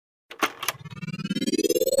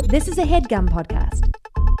This is a HeadGum podcast.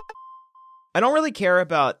 I don't really care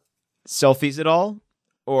about selfies at all,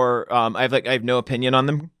 or I have no opinion on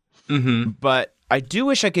them. Mm-hmm. But I do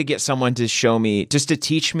wish I could get someone to show me, just to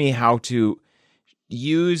teach me how to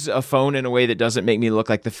use a phone in a way that doesn't make me look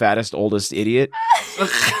like the fattest, oldest idiot.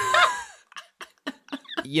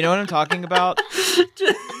 You know what I'm talking about?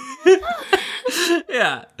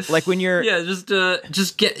 Yeah. Like when you're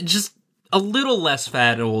just get a little less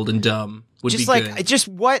fat, old, and dumb would just be like good. just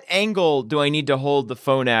what angle do I need to hold the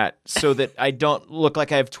phone at so that I don't look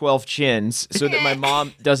like I have 12 chins, so that my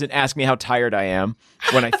mom doesn't ask me how tired I am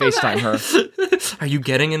when I FaceTime her. Are you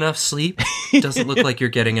getting enough sleep? Doesn't look like you're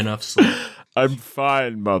getting enough sleep. I'm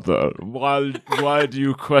fine, mother. Why do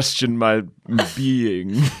you question my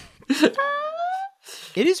being?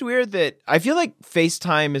 It is weird that I feel like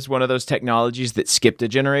FaceTime is one of those technologies that skipped a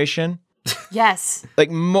generation. Yes.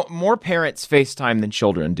 Like more parents FaceTime than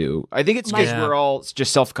children do. I think it's because we're all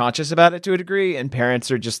just self-conscious about it to a degree, and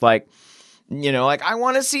parents are just like, like, I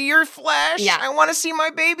want to see your flesh. Yeah. I want to see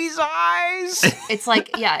my baby's eyes. It's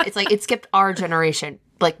like it skipped our generation.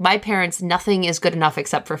 Like my parents, nothing is good enough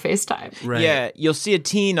except for FaceTime. Right. Yeah, you'll see a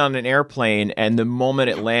teen on an airplane, and the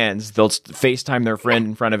moment it lands, they'll FaceTime their friend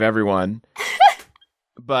in front of everyone.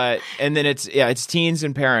 And then it's teens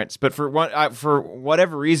and parents. But for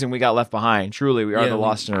whatever reason, we got left behind. Truly, we are the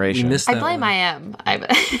lost generation. We missed that I blame one.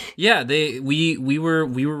 Yeah, we were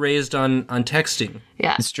raised on texting.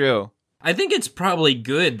 Yeah. It's true. I think it's probably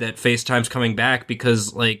good that FaceTime's coming back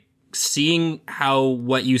because, like, seeing how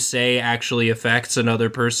what you say actually affects another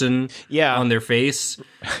person on their face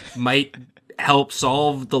might help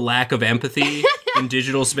solve the lack of empathy in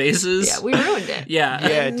digital spaces. Yeah, we ruined it. Yeah.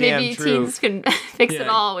 And maybe teens can fix it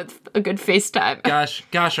all with a good FaceTime.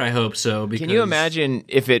 Gosh, I hope so. Because... Can you imagine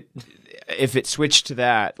if it switched to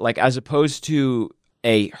that, like, as opposed to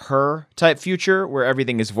a her type future where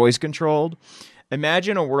everything is voice controlled?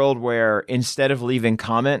 Imagine a world where instead of leaving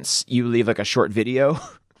comments, you leave like a short video.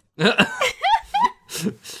 Or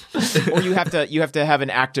you have to have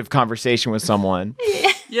an active conversation with someone.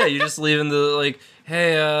 Yeah, you're just leaving the, like,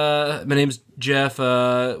 hey, my name's Jeff,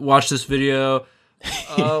 watch this video.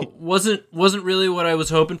 Wasn't really what I was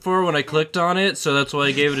hoping for when I clicked on it, so that's why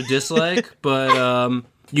I gave it a dislike, but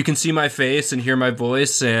you can see my face and hear my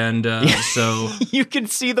voice, and so... You can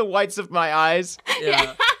see the whites of my eyes.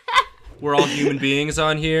 Yeah. We're all human beings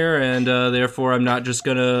on here, and therefore I'm not just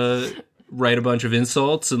gonna write a bunch of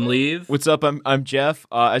insults and leave. What's up? I'm Jeff.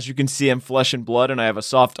 As you can see, I'm flesh and blood, and I have a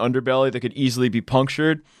soft underbelly that could easily be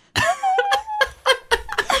punctured.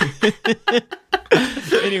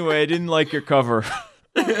 Anyway, I didn't like your cover.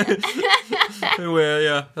 Anyway,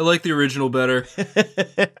 yeah, I like the original better.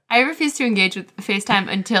 I refuse to engage with FaceTime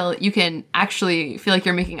until you can actually feel like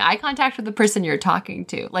you're making eye contact with the person you're talking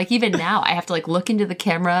to. Like, even now, I have to, like, look into the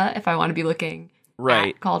camera if I want to be looking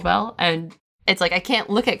at Caldwell. And it's like, I can't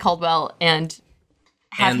look at Caldwell and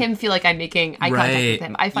have him feel like I'm making eye contact with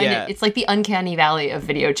him. I find it's like the uncanny valley of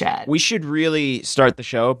video chat. We should really start the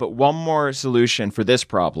show, but one more solution for this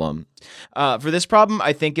problem. I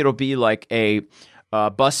think it'll be like a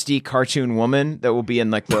busty cartoon woman that will be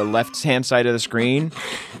in like the left-hand side of the screen,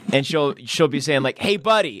 and she'll be saying like, "Hey,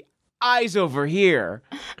 buddy, eyes over here."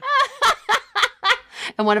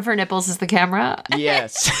 And one of her nipples is the camera.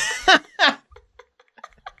 Yes.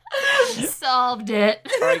 Solved it.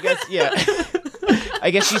 Or I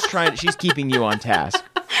guess she's keeping you on task.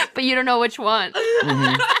 But you don't know which one.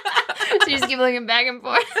 Mm-hmm. So you just keep looking back and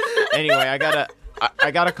forth. Anyway, I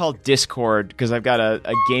gotta call Discord because I've got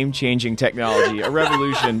a game-changing technology, a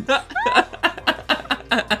revolution.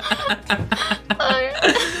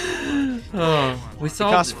 We It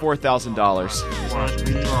solved costs $4,000.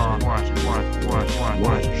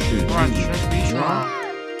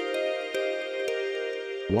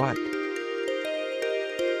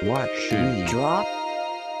 What should we draw?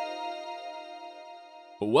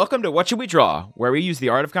 Welcome to What Should We Draw, where we use the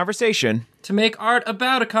art of conversation to make art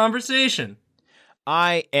about a conversation.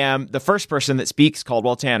 I am the first person that speaks,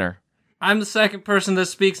 Caldwell Tanner. I'm the second person that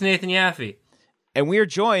speaks, Nathan Yaffe. And we are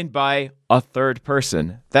joined by a third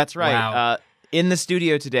person. That's right. Wow. In the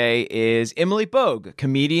studio today is Emily Bogue,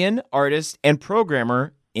 comedian, artist, and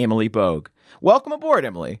programmer Emily Bogue. Welcome aboard,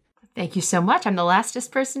 Emily. Thank you so much. I'm the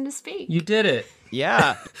lastest person to speak. You did it.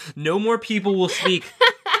 Yeah. No more people will speak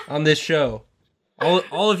on this show.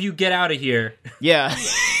 All of you get out of here. Yeah.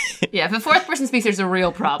 Yeah, if a fourth person speaks, there's a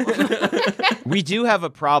real problem. We do have a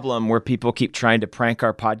problem where people keep trying to prank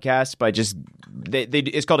our podcast by just...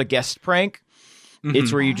 it's called a guest prank. Mm-hmm.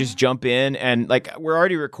 It's where you just jump in and, like, we're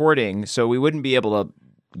already recording, so we wouldn't be able to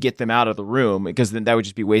get them out of the room, because then that would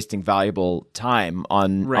just be wasting valuable time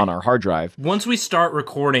on our hard drive. Once we start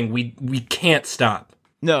recording, we can't stop.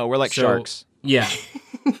 No, we're like sharks. Yeah.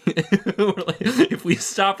 If we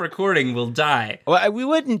stop recording, we'll die. Well, we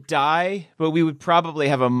wouldn't die, but we would probably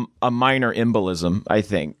have a minor embolism, I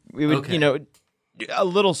think. We would, a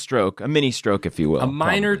little stroke, a mini stroke, if you will. A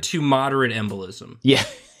minor to moderate embolism. Yeah.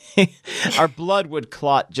 Our blood would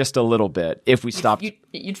clot just a little bit if we stopped.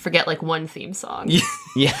 You'd forget like one theme song.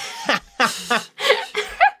 Yeah.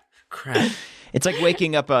 Crap. It's like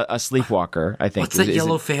waking up a sleepwalker, I think. What's that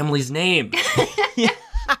yellow family's name?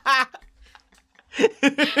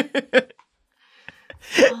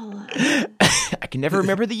 I can never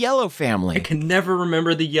remember the Yellow Family. I can never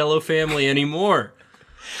remember the Yellow Family anymore.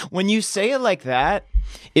 When you say it like that,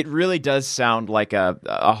 it really does sound like a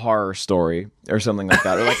horror story or something like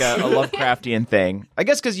that, or like a Lovecraftian thing. I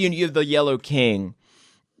guess because you have the Yellow King.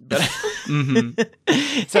 But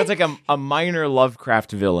it sounds like a minor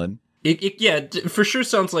Lovecraft villain. It for sure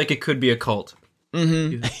sounds like it could be a cult.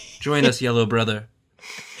 Mm-hmm. Join us, Yellow Brother.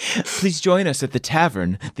 Please join us at the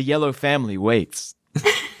tavern. The Yellow Family waits.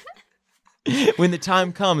 When the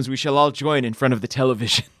time comes, we shall all join in front of the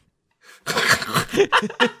television.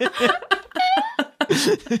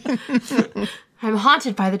 I'm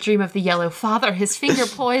haunted by the dream of the Yellow Father, his finger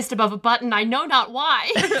poised above a button, I know not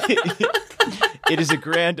why. It is a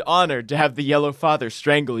grand honor to have the Yellow Father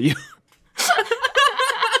strangle you.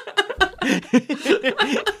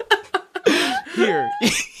 Here.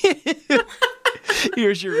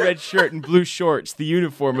 Here's your red shirt and blue shorts, the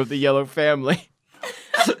uniform of the Yellow Family.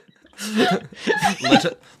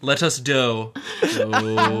 Let us do. Oh.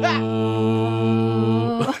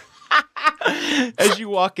 As you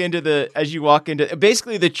walk into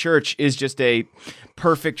basically the church is just a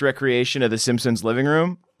perfect recreation of the Simpsons living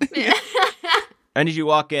room. And as you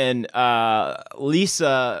walk in,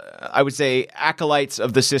 Lisa, I would say acolytes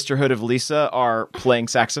of the Sisterhood of Lisa are playing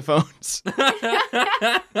saxophones.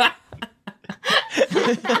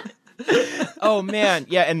 Oh man,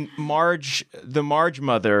 yeah, and the Marge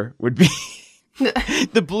mother would be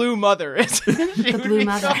the Blue Mother. The Blue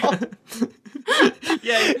Mother.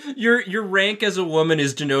 Yeah, your rank as a woman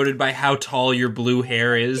is denoted by how tall your blue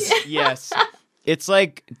hair is. Yes, it's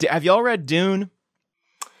like, have y'all read Dune?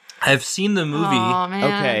 I've seen the movie. Oh man.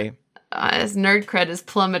 Okay. His nerd cred is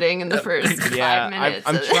plummeting in the first 5 minutes.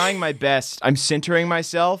 I'm trying my best. I'm centering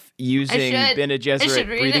myself using Bene Gesserit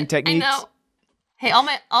breathing techniques. I know. Hey, all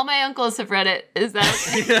my uncles have read it. Is that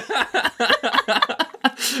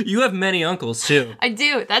okay? You have many uncles too. I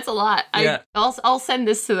do. That's a lot. Yeah. I'll send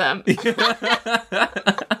this to them.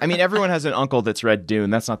 I mean, everyone has an uncle that's read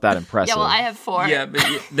Dune. That's not that impressive. Yeah, well, I have 4. Yeah, but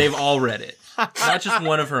they've all read it. Not just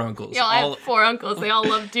one of her uncles. Yeah, I have 4 uncles. They all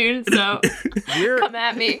love Dune, so come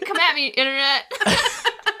at me. Come at me, internet.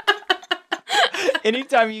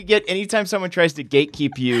 Anytime someone tries to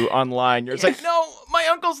gatekeep you online, you're just like, no, my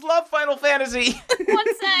uncles love Final Fantasy. One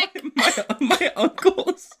sec. My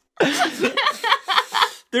uncles.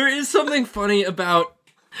 There is something funny about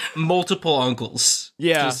multiple uncles.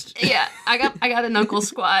 Yeah. Yeah, I got an uncle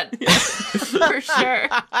squad. For sure.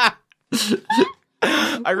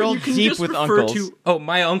 I rolled deep with uncles.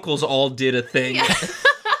 My uncles all did a thing. Yeah.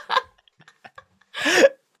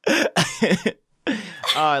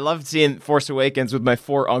 I loved seeing Force Awakens with my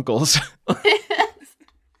 4 uncles.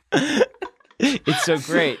 It's so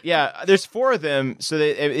great. Yeah, there's 4 of them, so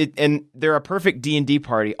and they're a perfect D&D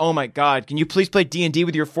party. Oh my god, can you please play D&D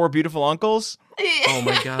with your 4 beautiful uncles? Oh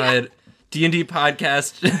my god. D&D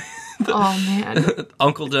podcast. Oh man.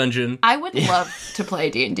 Uncle Dungeon. I would love to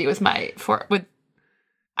play D&D with my 4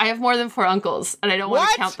 I have more than 4 uncles, and I don't want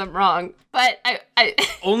to count them wrong. But I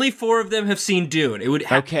only 4 of them have seen Dune. It would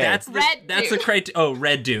okay. That's the criteria. Oh,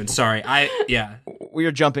 Red Dune. Sorry, We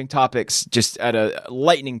are jumping topics just at a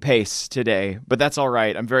lightning pace today, but that's all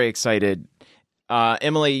right. I'm very excited.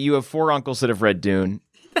 Emily, you have 4 uncles that have read Dune.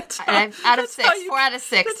 Out of 6, 4 out of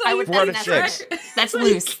 6. I would 4 out of 6. That's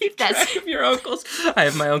loose. Keep track of your uncles. I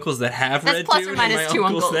have my uncles that have read plus Dune, or minus and my 2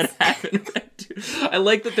 uncles uncles that haven't read Dune. I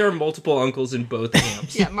like that there are multiple uncles in both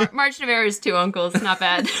camps. Yeah, Marge Navarro's 2 uncles. Not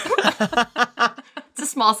bad. It's a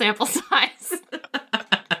small sample size.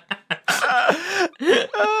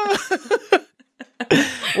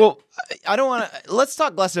 Well, I don't want to. Let's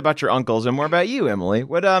talk less about your uncles and more about you, Emily.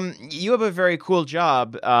 What you have a very cool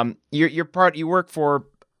job. You work for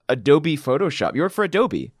Adobe Photoshop. You work for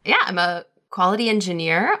Adobe. Yeah, I'm a quality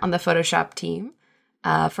engineer on the Photoshop team.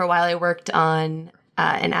 For a while, I worked on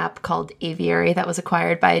an app called Aviary that was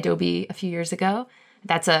acquired by Adobe a few years ago.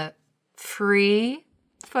 That's a free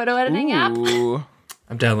photo editing app.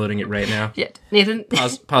 I'm downloading it right now. Yeah, Nathan.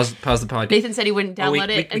 Pause the podcast. Nathan said he wouldn't download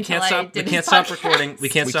it until can't stop. I did We can't his stop podcast. recording. We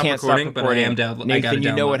can't stop recording. But I am downloading. Nathan,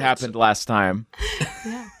 you know what happened last time.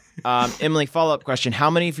 Emily, follow-up question. How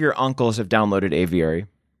many of your uncles have downloaded Aviary?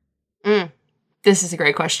 This is a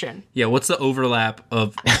great question. Yeah, what's the overlap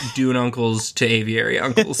of Dune uncles to Aviary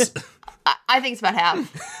uncles? I think it's about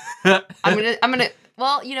half. I'm gonna.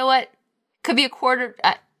 Well, you know what? Could be a quarter.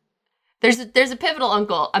 There's a pivotal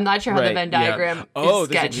uncle. I'm not sure how the Right, Venn yeah. diagram. Oh, is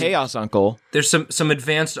there's sketched. a chaos uncle. There's some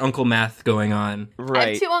advanced uncle math going on. I Right.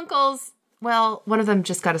 have 2 uncles. Well, one of them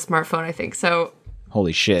just got a smartphone, I think, so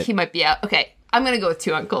Holy shit. he might be out. Okay, I'm gonna go with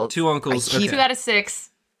 2 uncles. 2 uncles. I keep- 2 out of 6.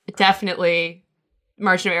 Definitely.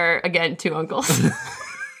 Margin of error again. 2 uncles.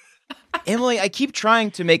 Emily, I keep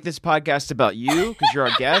trying to make this podcast about you because you're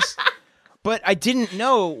our guest, but I didn't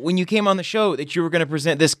know when you came on the show that you were going to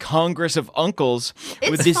present this Congress of uncles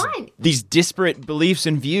with It's fine. these disparate beliefs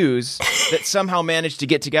and views that somehow managed to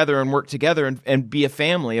get together and work together and be a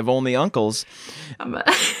family of only uncles.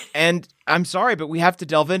 And I'm sorry, but we have to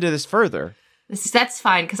delve into this further. That's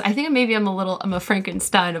fine because I think maybe I'm a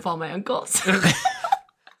Frankenstein of all my uncles.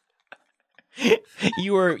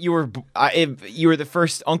 You were the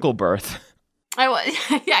first uncle birth. I was.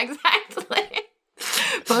 Yeah, exactly.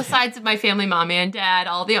 Both sides of my family, mom and dad,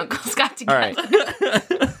 all the uncles got All together.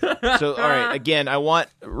 right. So, all right. Again, I want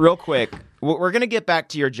real quick. We're going to get back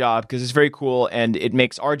to your job because it's very cool and it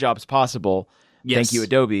makes our jobs possible. Yes. Thank you,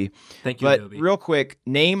 Adobe. Thank you, But Adobe. real quick,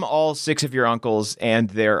 name all 6 of your uncles and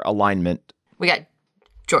their alignment. We got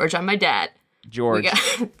George on my dad. George. We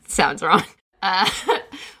got sounds wrong.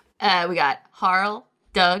 We got Harl,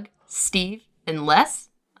 Doug, Steve, and Les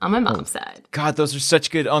on my mom's side. God, those are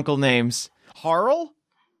such good uncle names. Harl?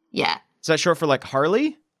 Yeah, Is that short for like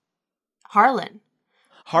Harley? Harlan.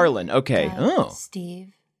 Harlan. Okay. Doug, Oh.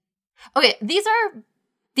 Steve. Okay, these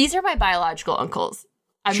are my biological uncles.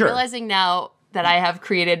 I'm Sure. realizing now that I have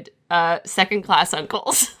created second-class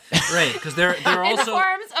uncles. Right, because they're In the also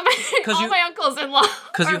forms of all my uncles-in-law.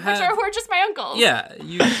 'cause you which have- are who are just my uncles. yeah.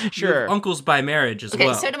 You Sure. have uncles by marriage as Okay,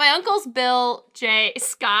 well. so to my uncles, Bill, Jay,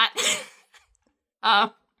 Scott, This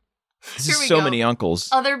here is we so go. many uncles.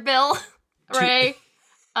 other Bill, Ray,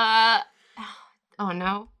 oh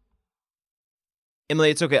no. Emily,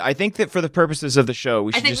 it's okay. I think that for the purposes of the show,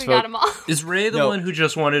 we I should think just we got them all. Is Ray the No. one who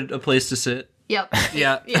just wanted a place to sit? Yep.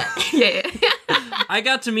 Yeah. Yeah. I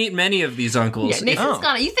got to meet many of these uncles. Yeah, Nathan's Oh.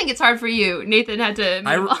 gone. You think it's hard for you. Nathan had to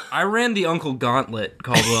move on. I ran the Uncle Gauntlet,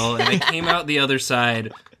 Caldwell, and I came out the other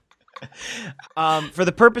side. For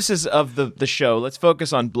the purposes of the show, let's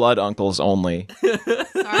focus on blood uncles only. Sorry,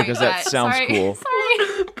 because that guys. sounds Sorry. cool.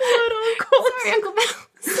 Sorry. Blood Uncles. Sorry, Uncle Bill.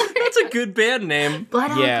 Sorry. That's a good band name.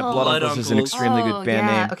 Blood Yeah, Uncle. Blood Blood Uncles is an Uncles. extremely good band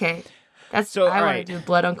yeah. name. Okay. That's So, I all want right. to do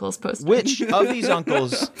Blood Uncles poster. Which of these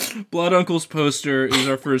uncles, Blood Uncles poster is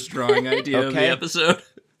our first drawing idea of the Okay. episode.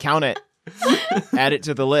 count it, add it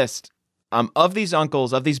to the list. Of these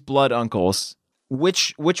uncles, of these blood uncles,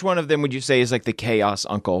 which one of them would you say is like the chaos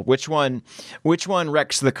uncle? Which one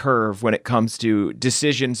wrecks the curve when it comes to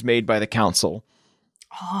decisions made by the council?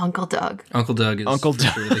 Oh, Uncle Doug. Uncle Doug is Uncle for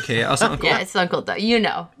sure the chaos uncle. Yeah, it's Uncle Doug. You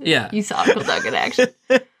know. Yeah. You saw Uncle Doug in action.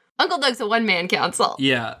 Uncle Doug's a one-man council.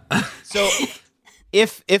 Yeah. So,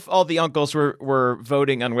 if all the uncles were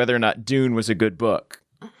voting on whether or not Dune was a good book,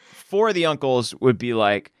 4 of the uncles would be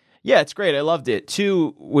like, yeah, it's great, I loved it.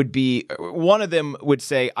 2 would be, one of them would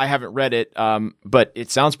say, I haven't read it, but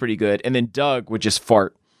it sounds pretty good, and then Doug would just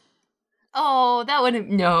fart. Oh, that wouldn't.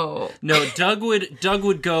 No. No, Doug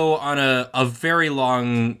would go on a very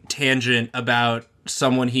long tangent about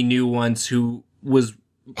someone he knew once who was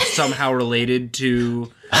somehow related to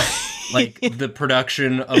like the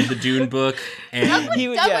production of the Dune book, and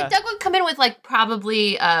Doug would come in with like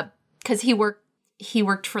probably because he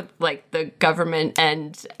worked for like the government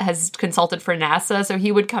and has consulted for NASA, so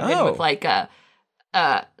he would come in with like a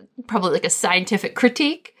probably like a scientific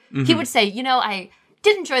critique. He would say, I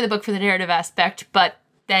did enjoy the book for the narrative aspect, but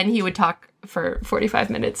then he would talk for 45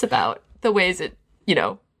 minutes about the ways it,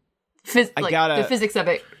 the physics of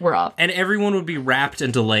it were off. and everyone would be rapt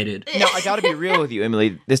and delighted. Now, I gotta be real with you,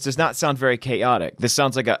 Emily. This does not sound very chaotic. This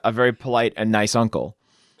sounds like a very polite and nice uncle.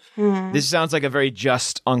 This sounds like a very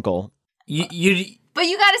just uncle. You But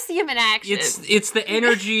you got to see him in action. it's the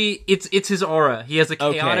energy. It's his aura. He has a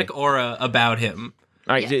chaotic Okay. aura about him.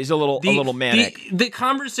 All right, he's a little manic. The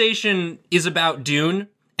conversation is about Dune,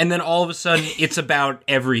 and then all of a sudden it's about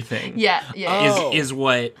everything. yeah. Oh. Is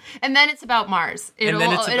what And then it's about Mars. It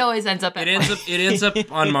always ends up at it Mars. ends up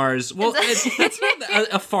on Mars. Well, that's not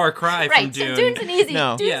a far cry from Right, Dune. so Dune's an easy,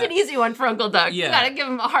 No. an easy one for Uncle Doug. Yeah. You gotta give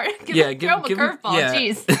him a hard, throw him a give him- curveball. yeah.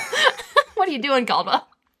 Jeez, what are you doing, Caldwell?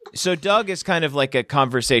 So Doug is kind of like a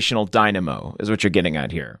conversational dynamo, is what you're getting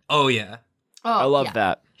at here. Oh yeah, I love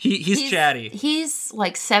that. he's chatty. He's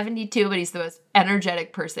like 72, but he's the most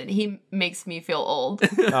energetic person. He makes me feel old.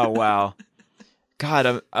 Oh wow.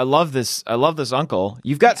 God, I love this. I love this uncle.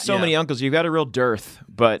 You've got so many uncles. You've got a real dearth.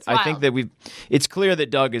 But I think that it's clear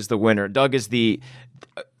that Doug is the winner. Doug is the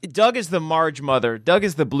Marge mother. Doug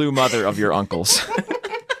is the blue mother of your uncles.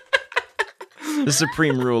 The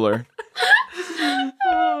supreme ruler.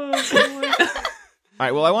 All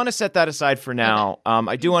right, well, I want to set that aside for now.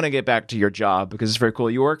 I do want to get back to your job because it's very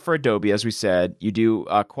cool. You work for Adobe, as we said. You do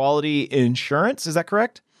quality insurance. Is that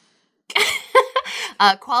correct?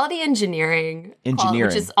 Quality engineering,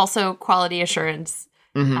 which is also quality assurance.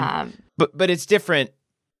 Mm-hmm. But it's different.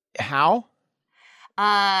 How?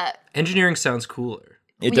 Engineering sounds cooler.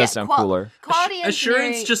 It does sound cooler. Quality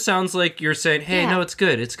assurance just sounds like you're saying, "Hey, no, it's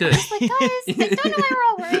good. It's good." It's like, guys, I don't know why we're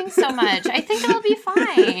all worrying so much. I think it'll be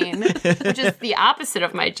fine. Which is the opposite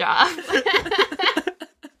of my job.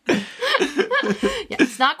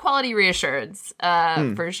 It's not quality reassurance,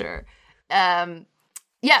 for sure.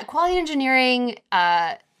 Quality engineering,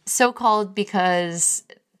 so-called because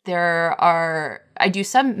I do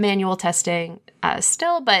some manual testing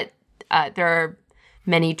still, but there are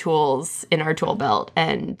many tools in our tool belt,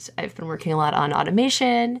 and I've been working a lot on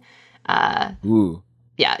automation.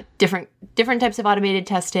 Different types of automated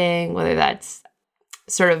testing, whether that's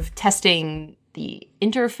sort of testing the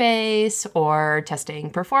interface or testing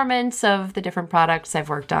performance of the different products I've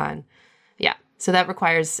worked on. Yeah, so that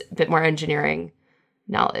requires a bit more engineering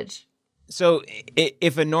knowledge. So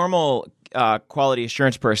if a normal quality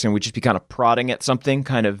assurance person would just be kind of prodding at something,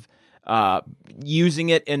 kind of using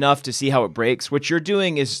it enough to see how it breaks, what you're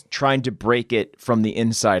doing is trying to break it from the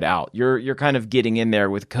inside out. You're kind of getting in there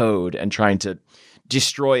with code and trying to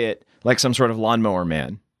destroy it like some sort of lawnmower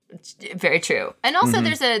man. Very true. And also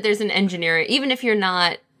there's an engineer, even if you're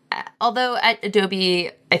not, although at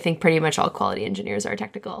Adobe, I think pretty much all quality engineers are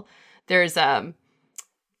technical. There is a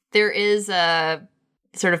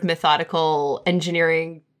sort of methodical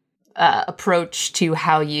engineering approach to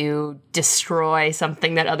how you destroy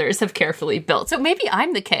something that others have carefully built. So maybe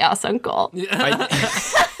I'm the chaos uncle. I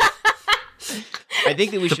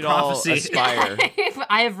think that we should all aspire.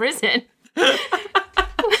 I have risen.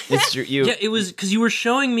 It's you. Yeah, it was because you were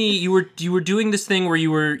showing me you were doing this thing where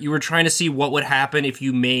you were trying to see what would happen if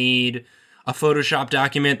you made a Photoshop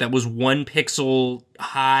document that was 1 pixel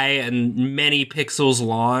high and many pixels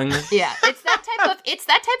long. Yeah, it's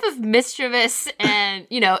that type of mischievous, and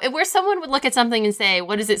where someone would look at something and say,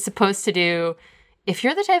 "What is it supposed to do?" If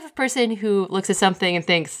you're the type of person who looks at something and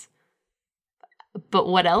thinks, "But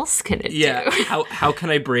what else can it do? How can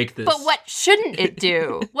I break this? But what shouldn't it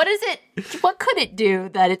do? What could it do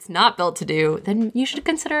that it's not built to do?" Then you should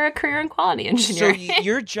consider a career in quality engineering. So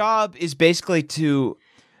your job is basically to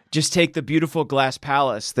just take the beautiful glass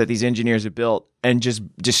palace that these engineers have built and just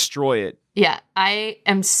destroy it. Yeah, I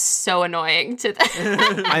am so annoying to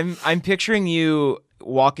them. I'm picturing you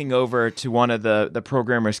walking over to one of the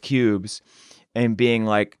programmer's cubes and being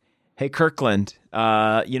like, "Hey Kirkland,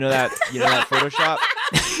 you know that Photoshop?"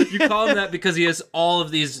 You call him that because he has all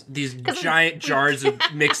of these giant jars of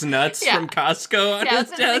mixed nuts from Costco on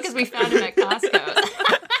his desk. Because we found him at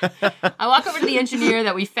Costco. I walk over to the engineer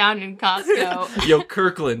that we found in Costco. Yo,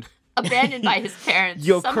 Kirkland. Abandoned by his parents.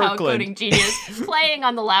 Yo, somehow Kirkland. coding genius. Playing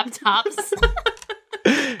on the laptops.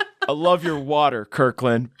 I love your water,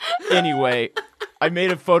 Kirkland. Anyway, I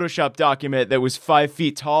made a Photoshop document that was 5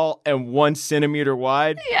 feet tall and 1 centimeter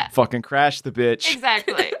wide. Yeah. Fucking crashed the bitch.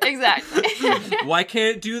 Exactly. Why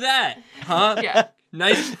can't it do that? Huh? Yeah.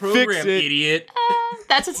 Nice program, Fix it. idiot.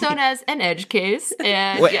 That's what's known as an edge case.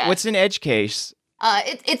 And What's an edge case?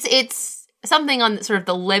 It's something on sort of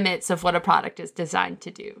the limits of what a product is designed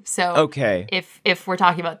to do. So Okay. if we're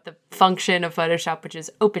talking about the function of Photoshop, which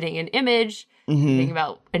is opening an image, thinking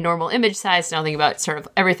about a normal image size, now thinking about sort of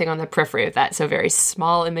everything on the periphery of that. So very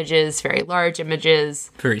small images, very large images.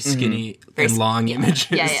 Very skinny and long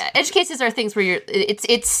images. Yeah. Edge cases are things where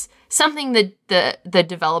it's something that the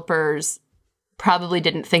developers probably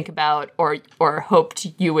didn't think about or hoped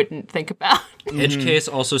you wouldn't think about. Edge case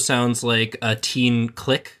also sounds like a teen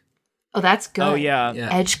click. Oh, that's good. Oh, yeah.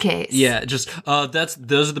 Edge case. Yeah, just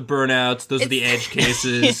those are the burnouts. Those are the edge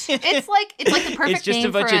cases. It's like the perfect It's just name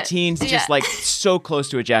a bunch for of teens just like so close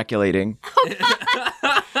to ejaculating.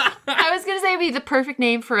 I was gonna say it'd be the perfect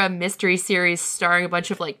name for a mystery series starring a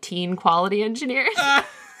bunch of like teen quality engineers.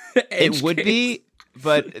 It would be,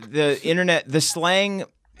 but the internet, the slang.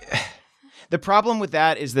 The problem with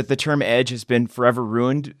that is that the term edge has been forever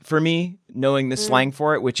ruined for me, knowing the slang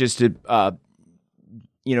for it, which is to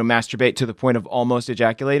masturbate to the point of almost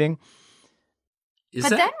ejaculating.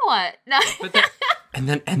 Then what? No. And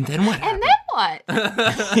then what? And happened? then what?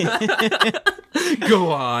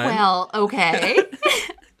 Go on. Well, okay.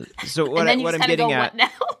 So and then what I'm getting at, what now?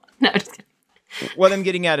 No, just kidding. what I'm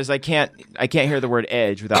getting at is I can't hear the word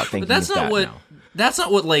edge without thinking. But that's of not that what. now. That's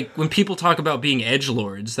not what, like, when people talk about being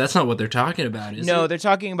edgelords, that's not what they're talking about, is No, it? they're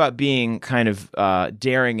talking about being kind of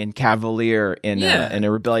daring and cavalier and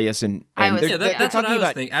a rebellious and was- they're, yeah, they're That's what talking I was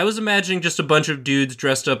about. thinking. I was imagining just a bunch of dudes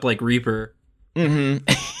dressed up like Reaper. Mhm.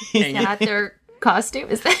 Is that their costume?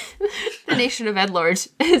 Is that the nation of Edlords?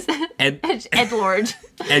 Is that Edlord?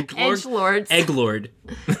 Edgelords. Egglord.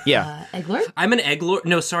 Yeah. Egglord? I'm an egglord.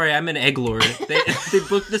 No, sorry, I'm an egglord. They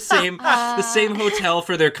booked the same hotel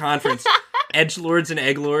for their conference. Edgelords and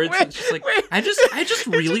egglords. It's just like I just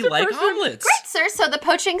really like omelets. Great, sir. So the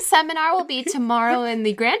poaching seminar will be tomorrow in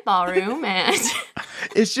the Grand Ballroom, and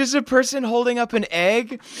It's just a person holding up an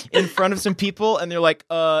egg in front of some people, and they're like,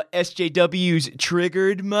 SJW's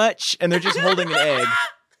triggered much? And they're just holding an egg.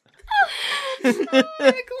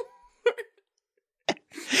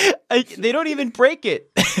 They don't even break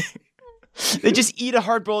it. They just eat a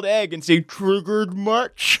hard-boiled egg and say, triggered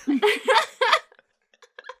much?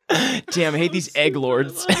 Damn, I hate these egg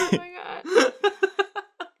lords. oh my god,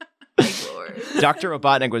 Egglord. Dr.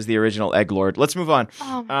 Robotnik was the original egg lord. Let's move on.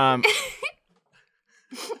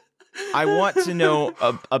 I want to know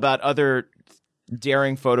about other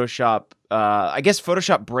daring Photoshop. I guess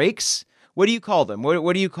Photoshop breaks. What do you call them?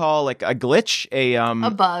 What do you call like a glitch? A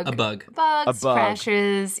bug. A bug. Bugs, A bug.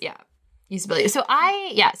 crashes, yeah. Usability. So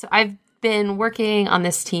I've been working on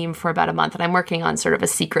this team for about a month, and I'm working on sort of a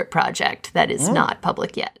secret project that is not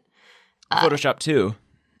public yet. Photoshop 2.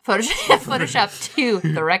 Photoshop 2,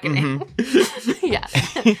 The Reckoning. Yeah.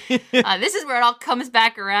 This is where it all comes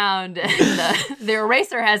back around, and the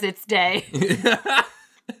eraser has its day.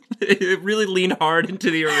 Really lean hard into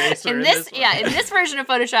the eraser. In this version of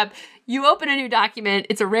Photoshop, you open a new document,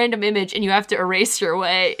 it's a random image, and you have to erase your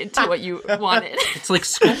way into what you wanted. It's like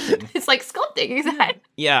sculpting. It's like sculpting, exactly.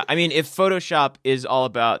 Yeah, I mean, if Photoshop is all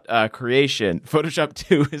about creation, Photoshop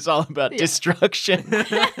 2 is all about destruction.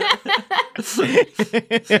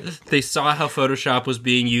 They saw how Photoshop was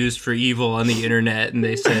being used for evil on the internet, and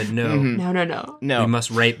they said, no, No. No. we must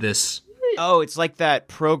write this. Oh, it's like that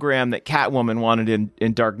program that Catwoman wanted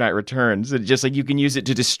in Dark Knight Returns. It's just like you can use it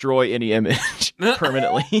to destroy any image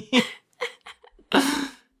permanently.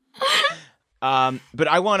 But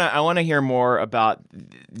I wanna hear more about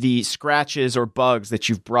the scratches or bugs that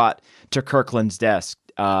you've brought to Kirkland's desk.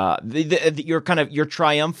 Your kind of your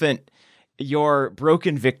triumphant, your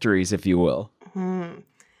broken victories, if you will. Good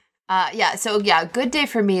day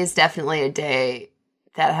for me is definitely a day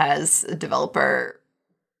that has a developer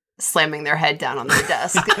slamming their head down on their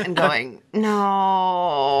desk and going,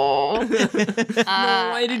 no.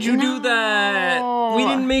 Why did you do that? We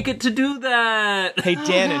didn't make it to do that. Hey,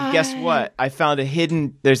 Dannon, guess what? I found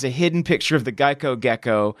there's a hidden picture of the Geico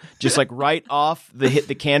gecko just like right off the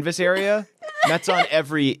canvas area. That's on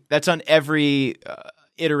every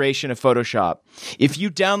iteration of Photoshop. If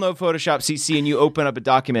you download Photoshop CC and you open up a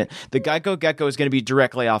document, the Geico gecko is going to be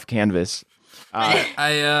directly off canvas.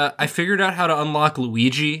 I figured out how to unlock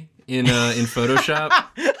Luigi in Photoshop.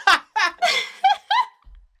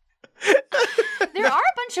 There are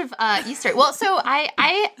a bunch of Easter eggs. Well, so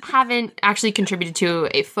I haven't actually contributed to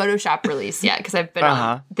a Photoshop release yet because I've been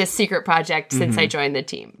on this secret project since I joined the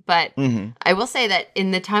team. But I will say that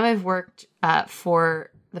in the time I've worked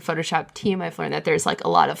for the Photoshop team, I've learned that there's like a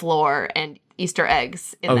lot of lore and Easter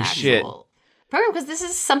eggs in the actual program because this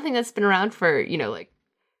is something that's been around for, like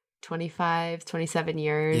 25, 27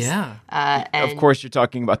 years. Yeah. Of course, you're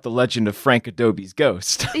talking about the legend of Frank Adobe's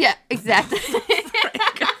ghost. Yeah, exactly.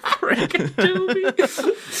 Frank Adobe.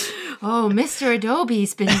 Oh, Mr.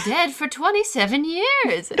 Adobe's been dead for 27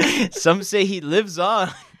 years. Some say he lives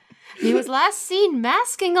on. He was last seen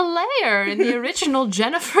masking a layer in the original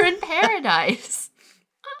Jennifer in Paradise.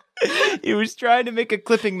 He was trying to make a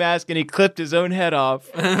clipping mask and he clipped his own head off.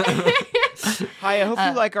 Hi, I hope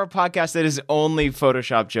you like our podcast that is only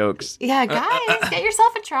Photoshop jokes. Yeah, guys, get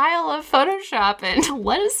yourself a trial of Photoshop and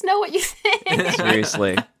let us know what you think.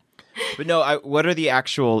 Seriously. But no, what are the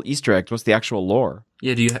actual Easter eggs? What's the actual lore?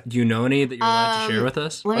 Yeah, do you know any that you're allowed to share with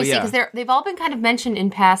us? Let me see, because they've all been kind of mentioned in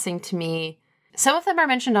passing to me. Some of them are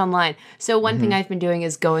mentioned online. So one thing I've been doing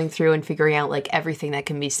is going through and figuring out like everything that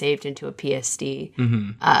can be saved into a PSD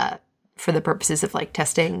for the purposes of like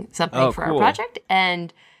testing something for our project.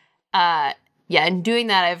 And in doing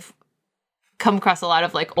that, I've come across a lot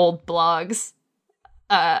of like old blogs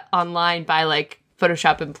online by like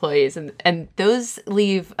Photoshop employees, and those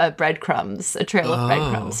leave a trail of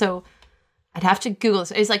breadcrumbs. So I'd have to Google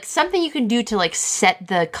this. It's like something you can do to like set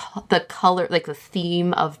the color, like the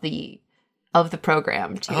theme of the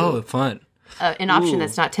program to. Oh, fun. An option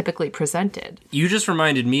that's not typically presented. You just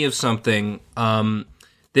reminded me of something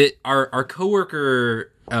that our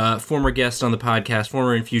coworker, former guest on the podcast,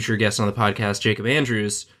 former and future guest on the podcast, Jacob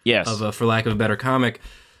Andrews, of For Lack of a Better Comic,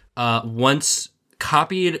 once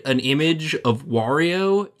copied an image of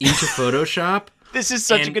Wario into Photoshop. This is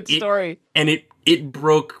such a good story. And it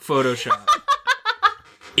broke Photoshop.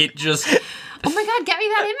 It just... Oh my god, get me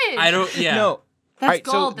that image! I don't... Yeah. No. That's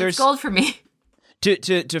gold. That's gold for me.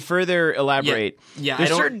 To further elaborate,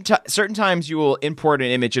 there's certain times you will import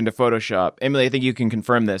an image into Photoshop. Emily, I think you can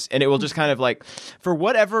confirm this, and it will just kind of like, for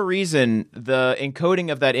whatever reason, the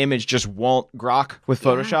encoding of that image just won't grok with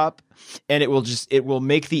Photoshop, and it will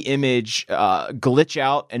make the image glitch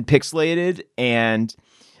out and pixelated and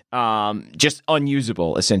just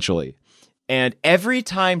unusable essentially. And every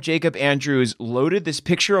time Jacob Andrews loaded this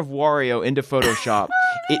picture of Wario into Photoshop,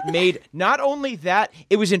 it made not only that,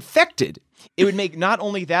 it was infected. It would make not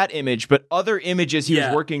only that image, but other images he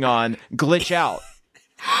was working on glitch out.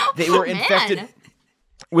 They were infected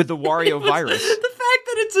with the Wario virus. The fact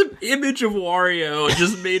that it's an image of Wario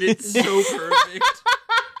just made it so perfect.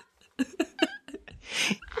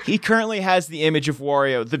 He currently has the image of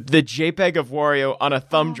Wario, the JPEG of Wario on a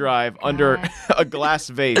thumb drive under a glass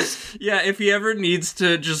vase. Yeah, if he ever needs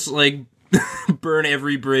to just like burn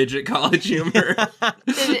every bridge at College Humor,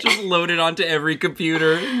 just load it onto every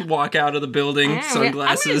computer, walk out of the building,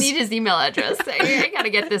 sunglasses. I'm gonna need his email address. I gotta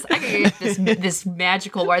get this. I gotta get this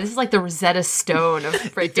magical wire. This is like the Rosetta Stone of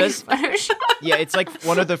Photoshop. Yeah, it's like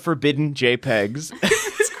one of the forbidden JPEGs.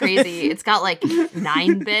 It's crazy. It's got like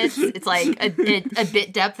 9 bits. It's like a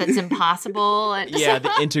bit depth that's impossible. Yeah,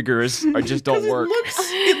 the integers just don't work.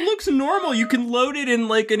 It looks normal. You can load it in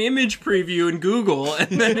like an image preview in Google,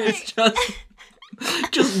 and then it's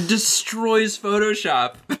just destroys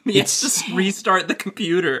Photoshop. You have to restart the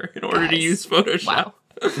computer in order to use Photoshop. Wow.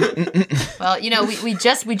 Well, you know, we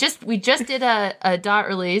just did a dot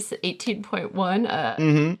release 18.1.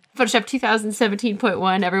 Photoshop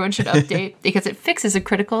 2017.1. Everyone should update because it fixes a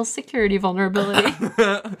critical security vulnerability.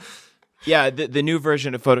 Yeah, the new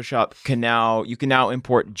version of Photoshop you can now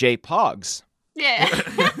import JPOGs. Yeah.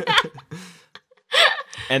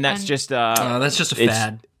 And that's just that's just a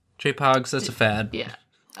fad. JPOGs, that's a fad. Yeah.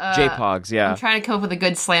 JPOGs, yeah. I'm trying to come up with a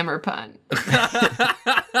good slammer pun.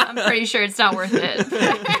 I'm pretty sure it's not worth it.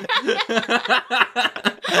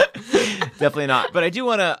 Definitely not. But I do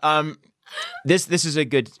want to. This is a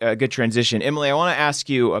good transition, Emily. I want to ask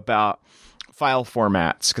you about file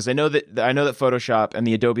formats because I know that Photoshop and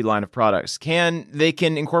the Adobe line of products can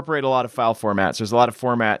incorporate a lot of file formats. There's a lot of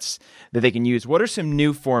formats that they can use. What are some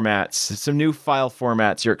new formats, some new file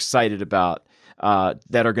formats you're excited about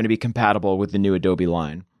that are going to be compatible with the new Adobe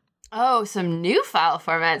line? Oh, some new file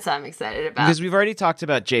formats I'm excited about. Because we've already talked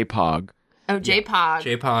about JPOG. Oh, JPOG.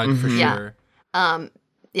 Yeah. JPOG for sure.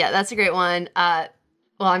 Yeah, that's a great one. Well,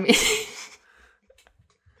 I mean,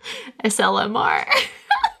 SLMR.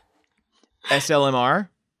 SLMR?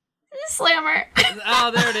 Slammer.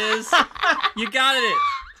 Oh, there it is. You got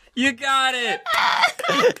it.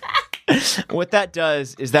 What that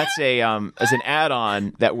does is that's as an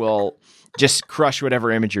add-on that will just crush whatever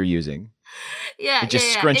image you're using. Yeah, it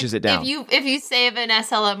just scrunches it down. If you save an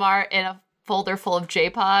SLMR in a folder full of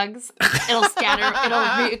JPOGs, it'll scatter.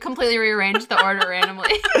 It'll completely rearrange the order randomly.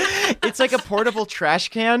 It's like a portable trash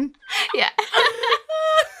can. Yeah,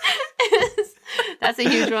 that's a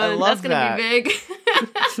huge one. That's gonna be big.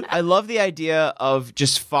 I love the idea of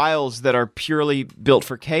just files that are purely built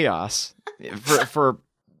for chaos. For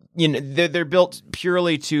they're built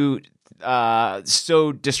purely to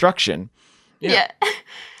sow destruction. Yeah.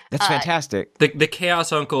 That's fantastic. The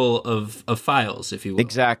chaos uncle of files, if you will.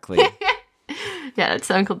 Exactly. Yeah,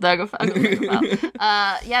 it's Uncle Doug of file.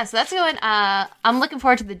 Yeah, so that's going. I'm looking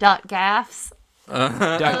forward to the .gafs.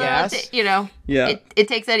 .gas? Yeah. It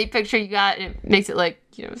takes any picture you got and it makes it like,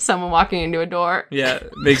 someone walking into a door. Yeah,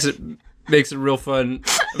 makes it real fun.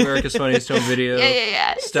 America's Funniest Home Video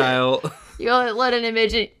style. You load an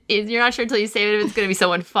image, you're not sure until you save it if it's going to be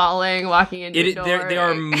someone falling, walking into a door. They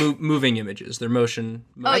are moving images. They're motion.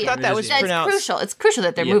 I thought that was pronounced. Crucial. It's crucial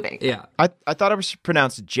that they're moving. Yeah. I thought it was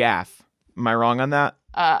pronounced Jaff. Am I wrong on that?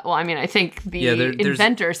 Well, I mean, I think the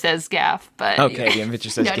inventor says gaff, but... Okay, the inventor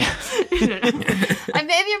says gaff. No. Maybe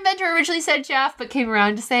the inventor originally said Jaff, but came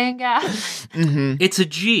around to saying gaff. Mm-hmm. It's a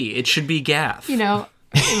G. It should be gaff.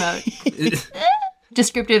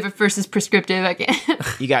 Descriptive versus prescriptive again.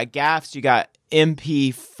 You got gaffs, you got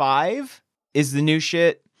MP5. is the new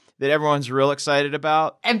shit that everyone's real excited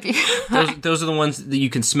about. And Those are the ones that you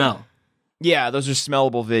can smell. Yeah, those are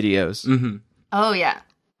smellable videos. Mm-hmm. oh yeah.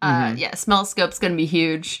 Yeah, Smell Scope's gonna be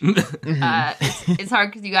huge. It's hard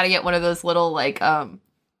because you got to get one of those little like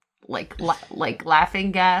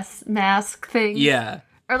laughing gas mask things. Yeah.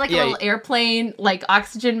 Or like a little airplane like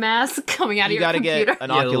oxygen mask coming out of You your got to computer. get an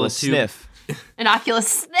Yeah, a little Oculus tube. sniff. An Oculus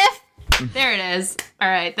sniff. There it is. All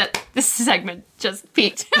right, this segment just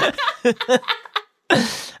peaked.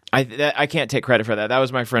 I can't take credit for that. That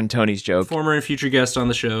was my friend Tony's joke. Former and future guest on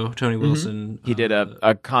the show, Tony Wilson. He did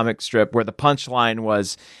a comic strip where the punchline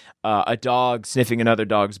was a dog sniffing another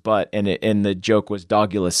dog's butt, and the joke was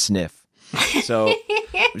Dogulus sniff. So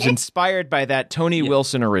it was inspired by that Tony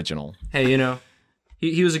Wilson original. Hey, you know,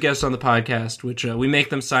 he was a guest on the podcast, which we make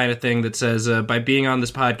them sign a thing that says, by being on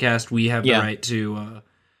this podcast, we have the right to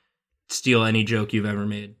steal any joke you've ever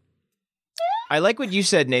made. I like what you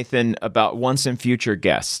said, Nathan, about once and future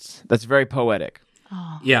guests. That's very poetic.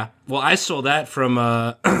 Yeah. Well, I stole that from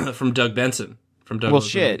from Doug Benson. From Doug. Well,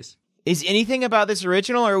 shit. Is anything about this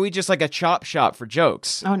original, or are we just like a chop shop for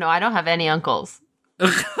jokes? Oh no, I don't have any uncles.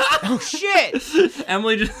 Oh shit!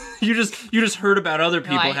 Emily, you just heard about other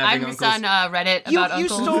people No, having I'm just uncles. on Reddit You about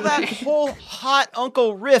uncles. stole that whole hot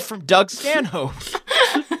uncle riff from Doug Stanhope.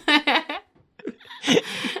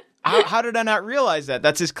 How did I not realize that?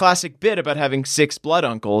 That's his classic bit about having 6 blood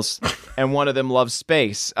uncles, and one of them loves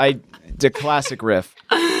space. It's a classic riff.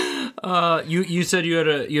 You said you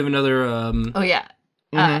have another Oh yeah.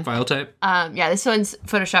 file type. Yeah, this one's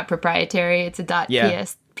Photoshop proprietary. It's a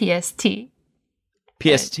 .pst.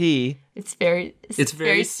 PST. It's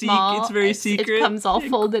very small. It's very secret. It comes all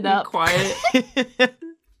folded up. Quiet.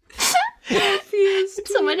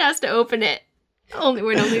 Someone has to open it. Only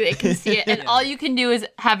they can see it. And all you can do is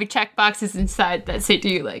have checkboxes inside that say, "Do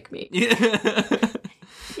you like me?" Yes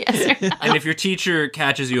or no. And if your teacher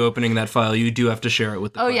catches you opening that file, you do have to share it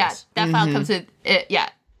with the class. Yeah, that file comes with it. Yeah,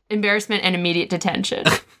 embarrassment and immediate detention.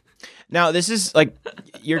 Now, this is like,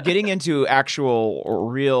 you're getting into actual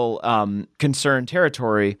or real concern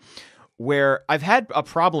territory where I've had a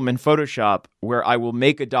problem in Photoshop where I will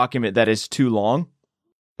make a document that is too long.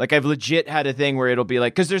 Like, I've legit had a thing where it'll be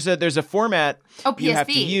like, because there's a format you have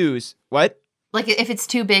to PSB. use. What? Like if it's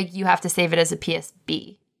too big, you have to save it as a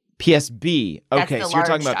PSB. PSB. That's Okay, the so you're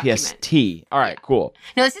talking large about document. PST. All right, cool.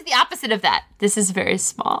 No, this is the opposite of that. This is very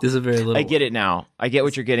small. This is a very little. I get it now. I get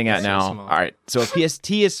what you're getting at so now. small. All right. So if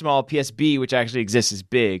PST is small, PSB, which actually exists, is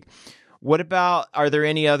big. What about, are there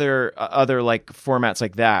any other like formats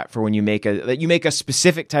like that for when you make a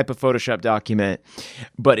specific type of Photoshop document,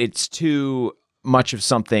 but it's too much of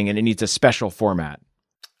something and it needs a special format?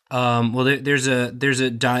 Well, there's a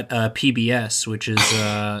 .pbs, which is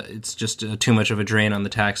it's just too much of a drain on the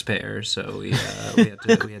taxpayer, so we had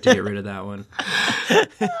to get rid of that one.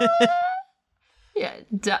 Yeah.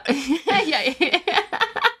 Yeah.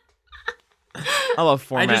 I love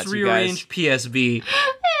formats. I just you guys. rearranged PSB.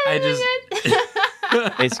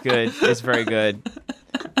 It's good. It's very good.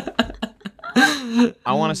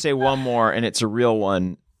 I want to say one more, and it's a real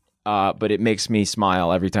one, but it makes me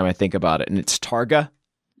smile every time I think about it, and it's Targa.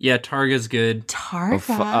 Yeah, Targa's good.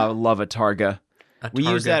 Targa. I love a Targa. We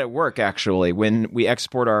use that at work, actually, when we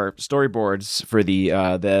export our storyboards for the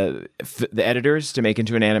editors to make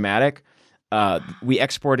into an animatic. We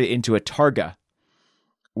export it into a Targa,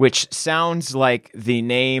 which sounds like the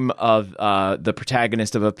name of the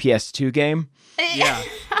protagonist of a PS2 game. Yeah.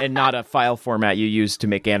 And not a file format you use to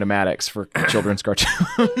make animatics for children's cartoons.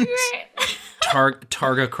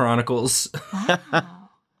 Targa Chronicles.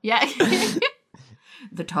 Yeah.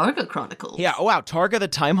 The Targa Chronicles. Yeah. Oh, wow. Targa the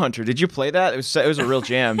Time Hunter. Did you play that? It was a real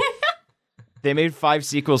jam. They made 5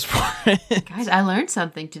 sequels for it. Guys, I learned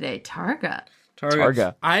something today. Targa.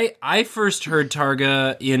 Targa. I first heard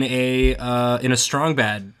Targa in a Strong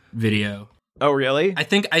Bad video. Oh, really? I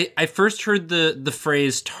think I first heard the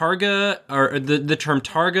phrase Targa, or the term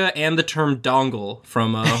Targa and the term dongle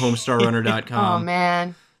from homestarrunner.com. Oh,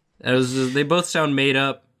 man. They both sound made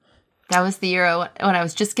up. That was the year when I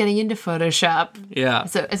was just getting into Photoshop. Yeah.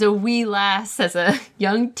 So as a wee lass, as a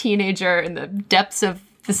young teenager in the depths of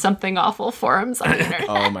the Something Awful forums on the internet.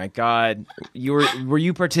 Oh my God! Were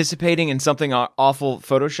you participating in Something Awful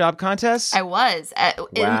Photoshop contests? I was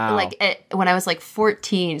Wow. when I was like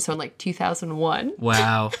 14, so in like 2001,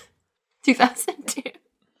 Wow. 2002.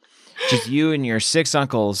 Just you and your 6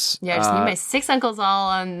 uncles. Yeah, just me and my 6 uncles all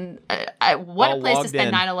on. What all a place to logged spend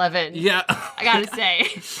in. 9/11. Yeah. I gotta say,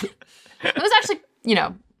 it was actually,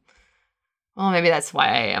 well, maybe that's why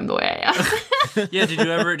I am the way I am. Yeah, did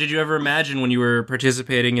you ever imagine when you were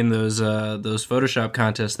participating in those Photoshop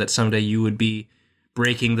contests that someday you would be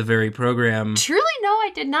breaking the very program. Truly, no,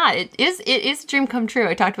 I did not. It is a dream come true.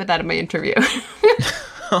 I talked about that in my interview.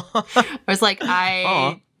 I was like,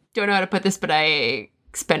 I don't know how to put this, but I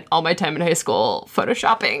spent all my time in high school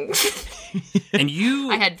photoshopping. And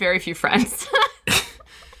I had very few friends.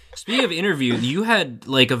 Speaking of interview, you had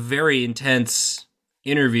like a very intense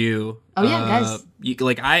interview. Oh yeah,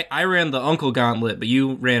 guys. I ran the Uncle Gauntlet, but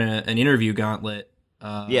you ran an interview gauntlet.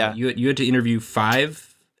 You had to interview 5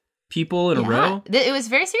 people in a row. It was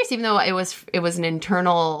very serious, even though it was an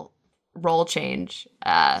internal role change.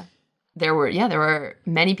 There were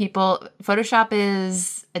many people. Photoshop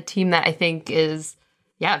is a team that I think is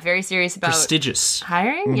very serious about prestigious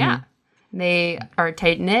hiring. Mm-hmm. Yeah, they are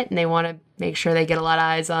tight knit and they want to make sure they get a lot of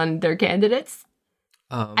eyes on their candidates.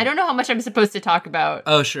 I don't know how much I'm supposed to talk about.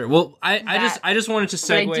 Oh, sure. Well, I just wanted to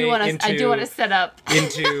segue. I do want to set up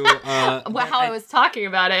into how I was talking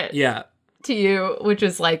about it. Yeah. To you, which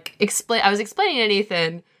was like I was explaining to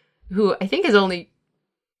Nathan, who I think has only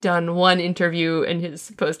done one interview in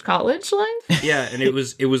his post-college life. Yeah, and it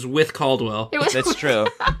was with Caldwell. That's true.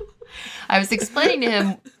 I was explaining to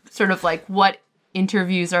him sort of like what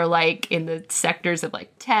interviews are like in the sectors of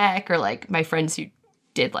like tech or like my friends who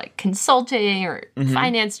did like consulting or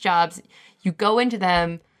finance jobs. You go into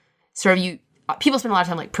them, people spend a lot of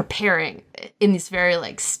time like preparing in these very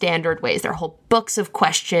like standard ways. There are whole books of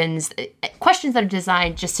questions that are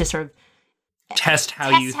designed just to sort of test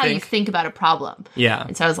how you think about a problem. Yeah.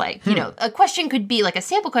 And so I was like, a question could be like a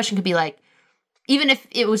sample question could be like, even if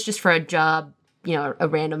it was just for a job, a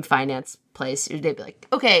random finance place, they'd be like,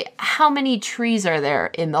 okay, how many trees are there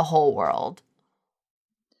in the whole world?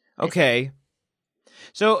 Okay.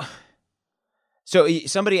 So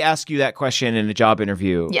somebody asks you that question in a job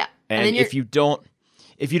interview. Yeah. And if you don't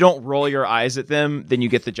roll your eyes at them, then you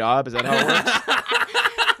get the job. Is that how it works?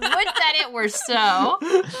 Would that it were so.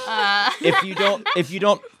 If you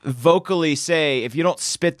don't vocally say, if you don't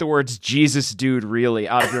spit the words "Jesus, dude, really"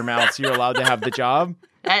 out of your mouth, so you're allowed to have the job.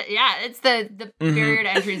 It's the barrier to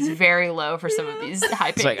entry is very low for some of these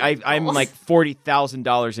high paid. It's like I'm like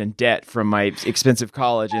 $40,000 in debt from my expensive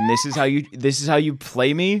college, and this is how you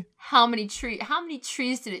play me. How many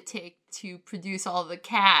trees did it take to produce all the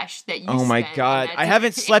cash that you Oh my God. I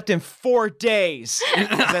haven't slept in 4 days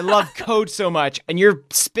because I love code so much. And you're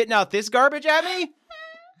spitting out this garbage at me?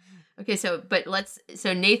 Okay, so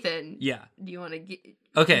Nathan. Yeah. Do you want to get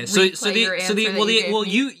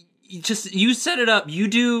you set it up. You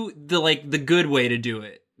do the good way to do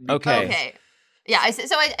it. Okay. Yeah, I said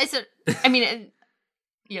I mean,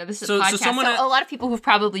 this is a podcast, so a lot of people who've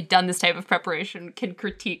probably done this type of preparation can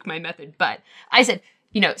critique my method, but I said,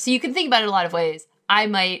 so you can think about it a lot of ways. I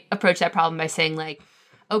might approach that problem by saying like,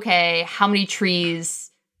 okay, how many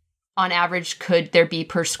trees on average could there be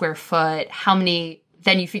per square foot?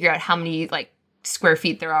 Then you figure out how many like square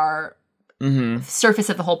feet there are, surface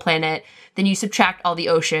of the whole planet. Then you subtract all the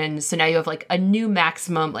oceans. So now you have like a new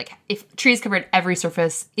maximum, like if trees covered every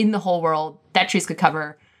surface in the whole world, that trees could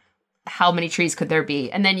cover, how many trees could there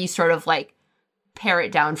be? And then you sort of like pare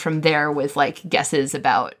it down from there with like guesses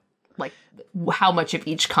about like how much of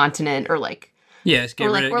each continent or like get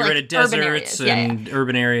rid of deserts and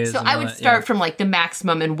urban areas. So I would start from like the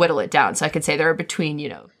maximum and whittle it down. So I could say there are between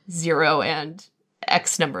 0 and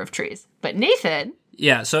X number of trees. But Nathan,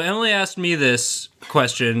 so Emily asked me this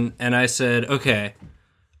question, and I said, okay,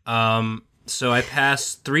 so I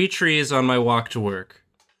passed 3 trees on my walk to work.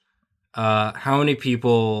 How many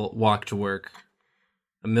people walk to work?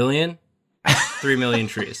 1 million? 3 million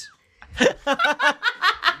trees.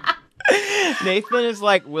 Nathan is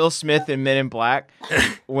like Will Smith in Men in Black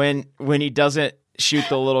when he doesn't shoot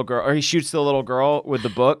the little girl, or he shoots the little girl with the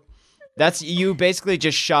book. That's you basically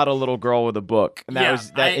just shot a little girl with a book, and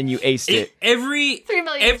and you aced it. Every 3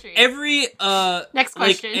 million trees. Every next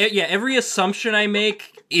question. Every assumption I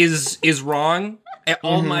make is wrong.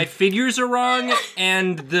 All my figures are wrong,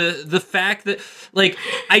 and the fact that like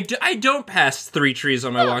I don't pass 3 trees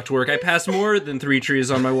on my walk to work. I pass more than 3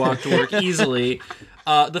 trees on my walk to work easily.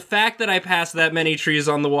 The fact that I pass that many trees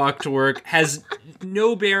on the walk to work has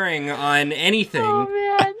no bearing on anything.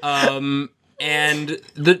 Oh man. And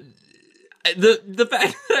the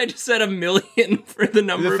fact that I just said 1 million for the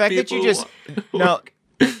number of people. The fact that you just now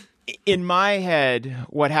in my head,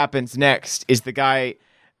 what happens next is the guy.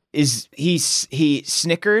 He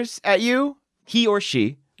snickers at you, he or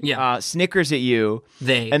she, snickers at you,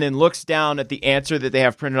 and then looks down at the answer that they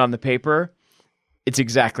have printed on the paper. It's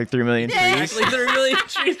exactly 3 million trees. Exactly 3 million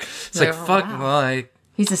trees. It's like, fuck, well,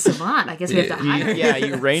 he's a savant. I guess we have to hire him. Yeah,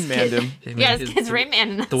 you Rain Manned him. This kid's Rain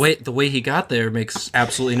Man. The way he got there makes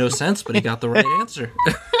absolutely no sense, but he got the right answer.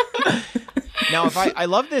 Now, if I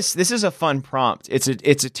love this. This is a fun prompt. It's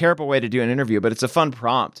a terrible way to do an interview, but it's a fun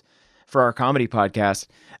prompt for our comedy podcast.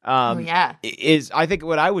 I think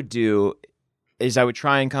what I would do is I would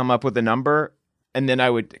try and come up with a number, and then I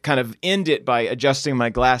would kind of end it by adjusting my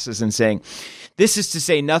glasses and saying, "This is to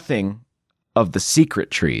say nothing of the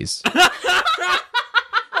secret trees."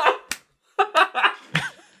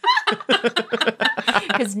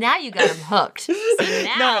 Because now you got them hooked. So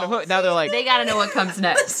now they're like, they got to know what comes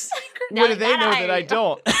next. What do they know that I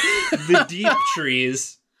don't? The deep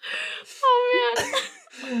trees. Oh,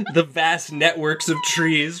 man. The vast networks of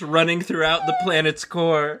trees running throughout the planet's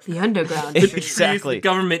core. The underground. The Exactly. trees the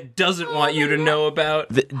government doesn't want you to know about.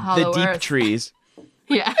 The deep Earth. trees.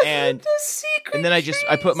 Yeah. And then I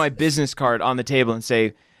put my business card on the table and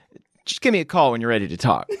say, just give me a call when you're ready to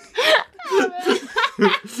talk. And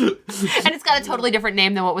it's got a totally different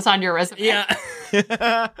name than what was on your resume. Yeah.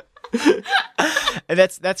 And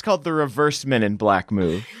that's called the reverse Men in Black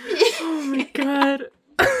move. Oh my god.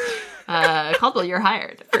 Caldwell, you're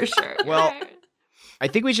hired for sure. Well, I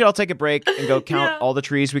think we should all take a break and go count all the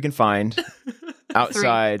trees we can find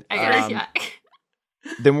outside. I guess, yeah.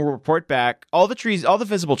 Then we'll report back all the trees, all the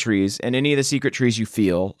visible trees, and any of the secret trees you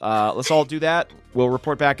feel. Let's all do that. We'll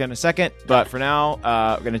report back in a second. But for now,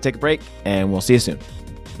 we're going to take a break, and we'll see you soon.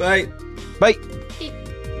 Bye. Bye.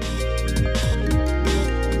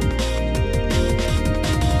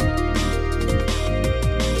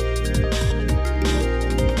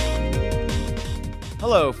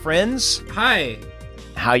 Hello, friends. Hi.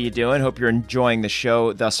 How you doing? Hope you're enjoying the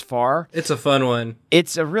show thus far. It's a fun one.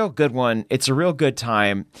 It's a real good one. It's a real good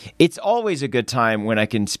time. It's always a good time when I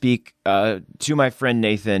can speak to my friend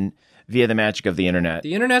Nathan via the magic of the internet.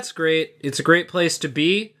 The internet's great. It's a great place to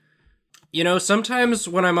be. You know, sometimes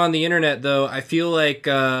when I'm on the internet, though, I feel like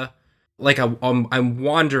I'm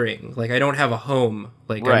wandering. Like I don't have a home.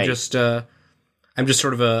 Like Right. I'm just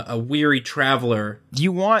sort of a weary traveler.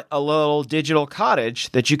 You want a little digital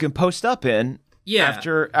cottage that you can post up in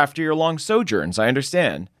after your long sojourns. I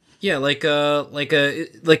understand. Yeah, like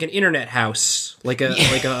an internet house. What would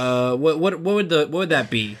that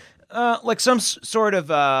be? Like some sort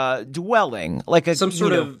of dwelling, like a Some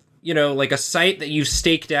sort of, like a site that you've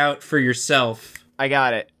staked out for yourself. I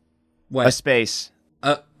got it. What? A space.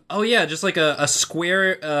 Oh yeah, just like a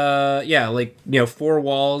square. 4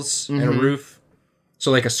 walls and a roof. So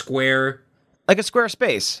like a square. Like a square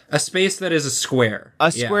space. A space that is a square.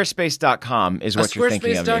 Squarespace.com is what you're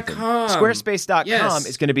thinking of, Nathan. Squarespace.com Yes.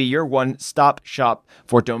 is going to be your one-stop shop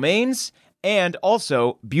for domains and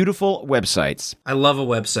also beautiful websites. I love a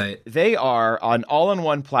website. They are an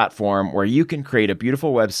all-in-one platform where you can create a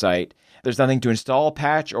beautiful website. There's nothing to install,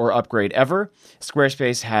 patch, or upgrade ever.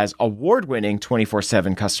 Squarespace has award-winning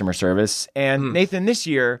 24/7 customer service. And Nathan, this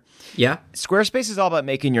year, Squarespace is all about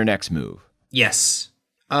making your next move. Yes.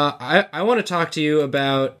 I want to talk to you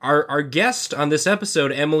about our guest on this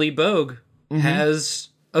episode, Emily Bogue, has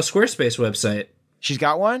a Squarespace website. She's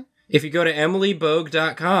got one? If you go to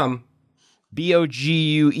emilybogue.com.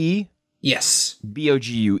 Bogue? Yes. Bogue.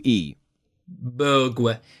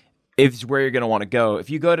 Bogue. It's where you're going to want to go. If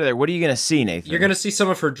you go to there, what are you going to see, Nathan? You're going to see some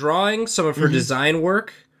of her drawings, some of her design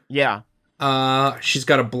work. Yeah. She's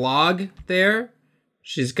got a blog there.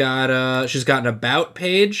 She's got an about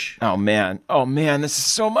page. Oh man, this is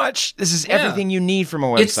so much. This is everything you need from a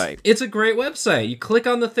website. It's a great website. You click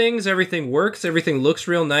on the things, everything works, everything looks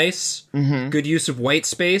real nice. Good use of white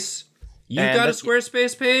space. You've got a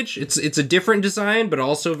Squarespace page. It's a different design, but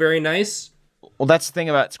also very nice. Well, that's the thing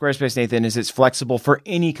about Squarespace, Nathan, is it's flexible for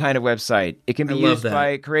any kind of website. It can be used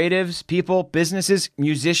by creatives, people, businesses,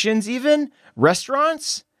 musicians, even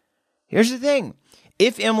restaurants. Here's the thing.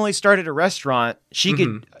 If Emily started a restaurant, she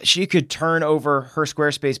could turn over her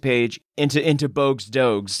Squarespace page into Bogue's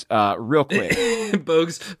Dogs real quick.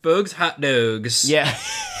 Bogue's hot dogs. Yeah.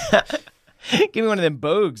 Give me one of them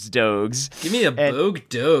Bogue's Dogs. Give me a Bogue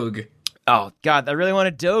Dogue. Oh, God, I really want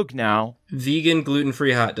a Dogue now. Vegan,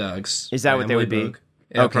 gluten-free hot dogs. Is that what they would be? Bogue.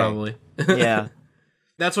 Yeah, Okay. probably. Yeah.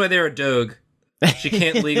 That's why they're a Dogue. She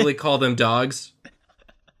can't legally call them dogs.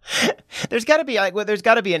 There's got to be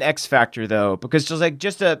an X factor though, because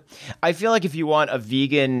I feel like if you want a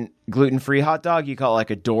vegan gluten-free hot dog, you call it like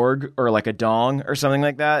a dorg or like a dong or something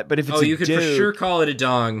like that. But if it's you could for sure call it a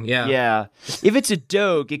dong. Yeah. Yeah. If it's a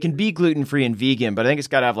dogue, it can be gluten-free and vegan, but I think it's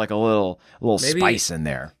got to have like a little spice in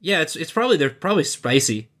there. Yeah, they're probably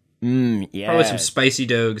spicy. Yeah. Probably some spicy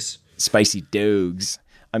dogs. Spicy dogs.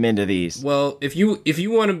 I'm into these. Well, if you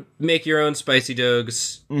want to make your own spicy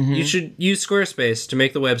dogs, you should use Squarespace to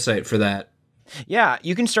make the website for that. Yeah,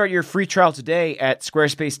 you can start your free trial today at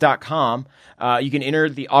squarespace.com. You can enter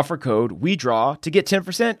the offer code WeDraw to get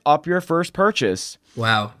 10% off your first purchase.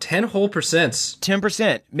 Wow, 10 whole percents.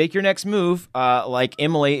 10%. Make your next move, like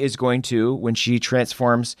Emily is going to when she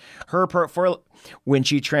transforms her portfolio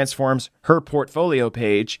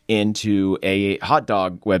page into a hot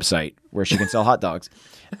dog website where she can sell hot dogs.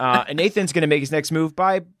 And Nathan's going to make his next move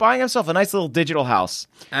by buying himself a nice little digital house.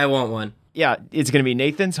 I want one. Yeah, it's going to be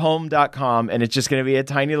nathanshome.com, and it's just going to be a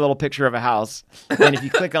tiny little picture of a house. And if you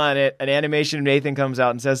click on it, an animation of Nathan comes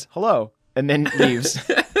out and says, hello, and then leaves.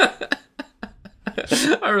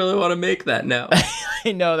 I really want to make that now.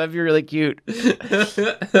 I know, that'd be really cute.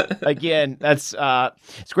 Again, that's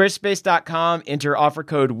squarespace.com. Enter offer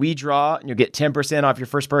code WeDraw, and you'll get 10% off your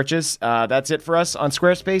first purchase. That's it for us on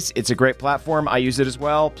Squarespace. It's a great platform. I use it as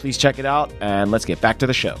well. Please check it out, and let's get back to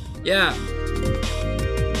the show. Yeah.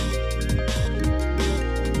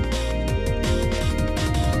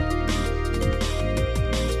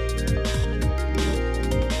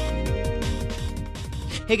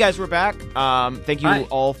 Hey guys, we're back. Thank you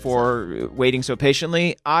all for waiting so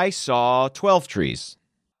patiently. I saw 12 trees.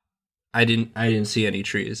 I didn't see any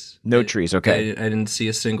trees. No trees, okay. I didn't see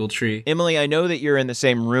a single tree. Emily, I know that you're in the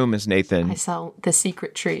same room as Nathan. I saw the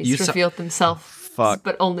secret trees revealed themselves,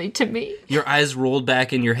 but only to me. Your eyes rolled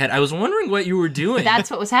back in your head. I was wondering what you were doing. That's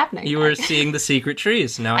what was happening. You were seeing the secret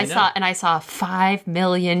trees. Now I know. I saw 5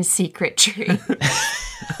 million secret trees.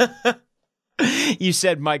 You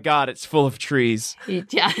said, my God, it's full of trees.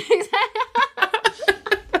 Yeah.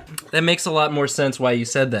 That makes a lot more sense why you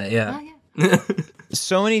said that, yeah. Oh, yeah.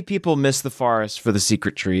 So many people miss the forest for the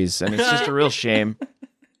secret trees, and it's just a real shame.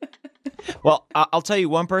 Well, I'll tell you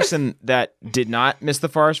one person that did not miss the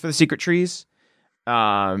forest for the secret trees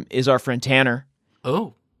is our friend Tanner.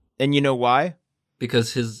 Oh. And you know why?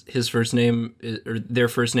 Because his first name, or their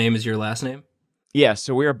first name is your last name? Yeah,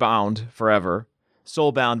 so we are bound forever.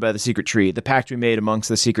 Soul bound by the secret tree, the pact we made amongst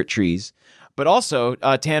the secret trees. But also,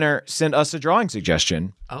 Tanner sent us a drawing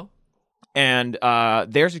suggestion. Oh. And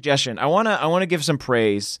their suggestion, I wanna give some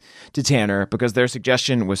praise to Tanner because their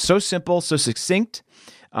suggestion was so simple, so succinct.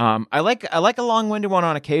 I like a long-winded one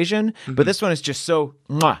on occasion, but this one is just so,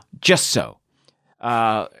 just so.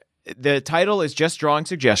 The title is just drawing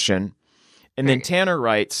suggestion, and then Tanner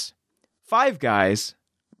writes, 5 guys,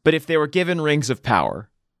 but if they were given rings of power.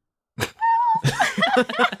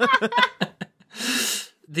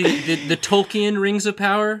 The Tolkien rings of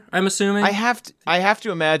power, I'm assuming. I have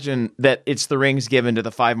to imagine that it's the rings given to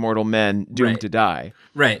the 5 mortal men doomed to die.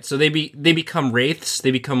 Right. So they become wraiths.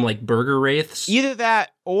 They become like burger wraiths. Either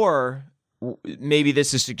that, or maybe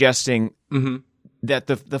this is suggesting that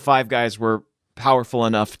the 5 guys were powerful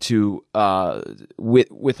enough to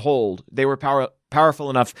withhold. They were powerful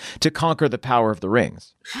enough to conquer the power of the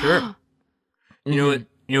rings. Sure. You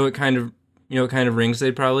know what kind of rings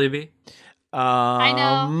they'd probably be? I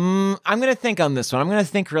know. I'm going to think on this one. I'm going to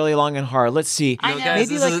think really long and hard. Let's see. I know. Guys,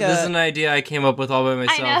 this is an idea I came up with all by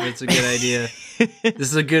myself. It's a good idea. This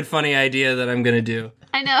is a good, funny idea that I'm going to do.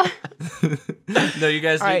 I know. No, you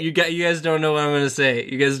guys, right. you guys don't know what I'm going to say.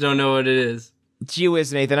 You guys don't know what it is. Gee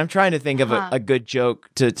whiz, Nathan. I'm trying to think of a good joke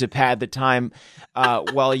to pad the time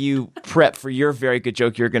while you prep for your very good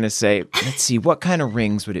joke you're going to say. Let's see, what kind of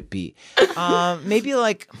rings would it be? Maybe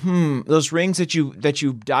like, those rings that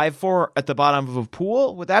you dive for at the bottom of a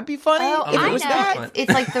pool? Would that be funny? Oh, if it was that?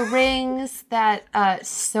 It's like the rings that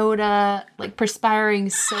soda, like perspiring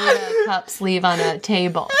soda cups leave on a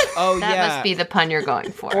table. Oh, that must be the pun you're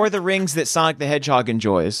going for. Or the rings that Sonic the Hedgehog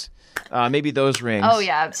enjoys. Maybe those rings. Oh,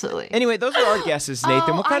 yeah, absolutely. Anyway, those are our guesses,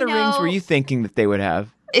 Nathan. What kind of rings were you thinking that they would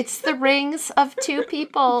have? It's the rings of 2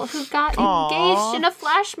 people who got engaged in a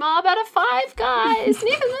flash mob out of 5 guys.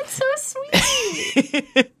 Nathan, that's so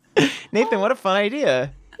sweet. Nathan, what a fun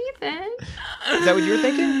idea. Nathan. Is that what you were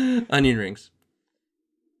thinking? Onion rings.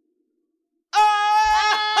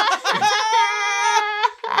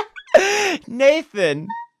 Nathan,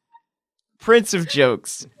 Prince of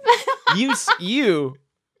Jokes. You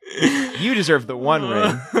deserve the one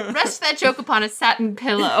ring. Rest that joke upon a satin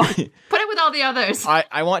pillow. Put it with all the others.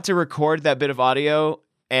 I want to record that bit of audio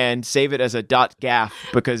and save it as a .gaff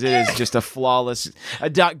because it is just a flawless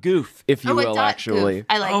 .goof, if you will, actually. Goof.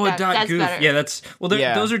 I like that. That's .goof. Better.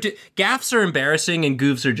 Yeah, those are gaffs are embarrassing and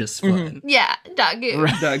goofs are just fun. Yeah,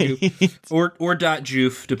 .goof. Right. .goof. Or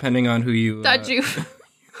 .joof, depending on who you... .joof.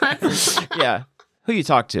 Yeah, who you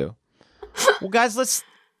talk to. Well, guys,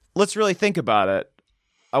 let's really think about it.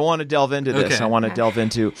 I want to delve into this. Okay. I want to delve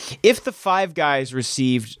into if the 5 guys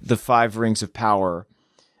received the 5 rings of power,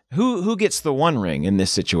 Who gets the One Ring in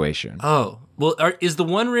this situation? Oh, well, is the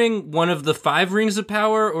One Ring one of the 5 rings of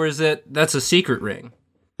power, or is that's a secret ring?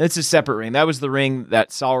 It's a separate ring. That was the ring that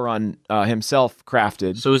Sauron himself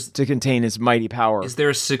crafted to contain his mighty power. Is there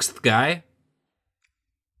a 6th guy?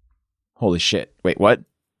 Holy shit! Wait, what?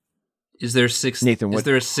 Is there a 6th? Nathan, is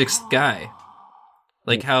there a 6th guy?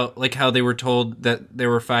 Like how they were told that there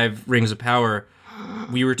were 5 rings of power.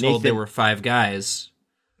 We were told there were 5 guys.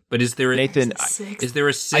 But is there a Nathan? Is there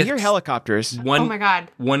a 6th? I hear helicopters. Oh my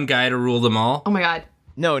god! One guy to rule them all. Oh my god!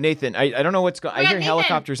 No, Nathan. I don't know what's going. I hear Nathan.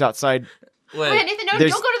 Helicopters outside. What? Oh, yeah, Nathan, don't go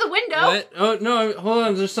to the window. What? Oh no! Hold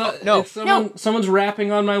on. There's no. Someone's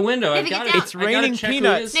rapping on my window. Nathan, I've got get down. It's raining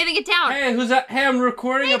peanuts. Nathan, get down. Hey, who's that? Hey, I'm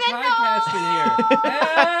recording Nathan, a podcast in here.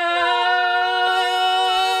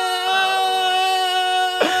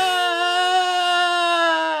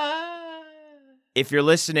 If you're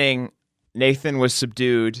listening, Nathan was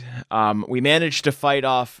subdued. We managed to fight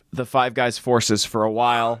off the Five Guys forces for a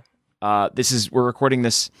while. We're recording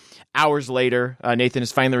this hours later. Nathan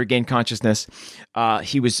has finally regained consciousness.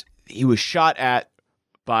 He was shot at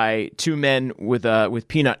by 2 men with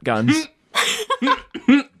peanut guns.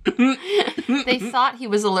 They thought he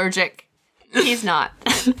was allergic. He's not.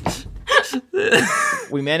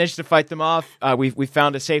 We managed to fight them off. We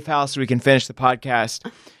found a safe house so we can finish the podcast.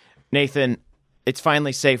 Nathan, it's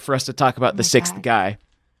finally safe for us to talk about the 6th guy.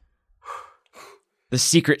 The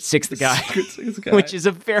secret 6th guy. Which is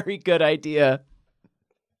a very good idea.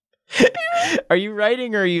 Are you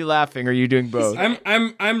writing or are you laughing? Or are you doing both?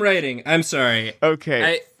 I'm writing. I'm sorry.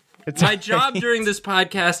 Okay. My job during this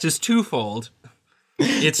podcast is twofold.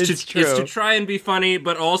 It's to try and be funny,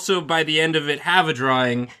 but also by the end of it have a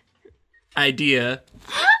drawing idea.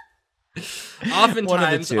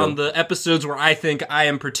 Oftentimes on the episodes where I think I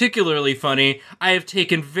am particularly funny, I have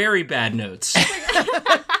taken very bad notes.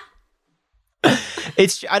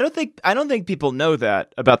 I don't think people know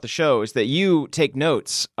that about the show, is that you take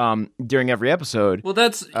notes during every episode. Well,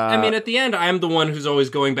 that's I mean, at the end I'm the one who's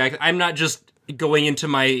always going back. I'm not just going into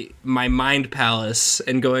my mind palace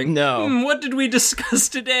and going, no. What did we discuss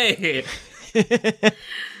today?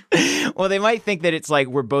 Well, they might think that it's like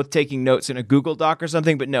we're both taking notes in a Google Doc or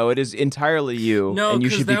something, but no, it is entirely you. No, and you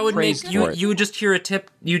should that would make you would just hear a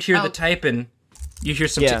tip. You'd hear the type, and you hear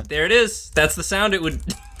some. Yeah. There it is. That's the sound it would.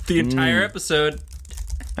 The entire episode.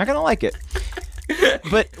 I kind of like it,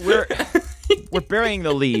 but we're burying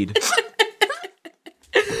the lead.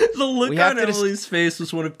 The look on Emily's face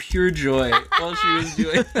was one of pure joy while she was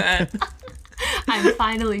doing that. I'm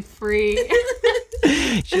finally free.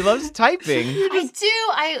 She loves typing. I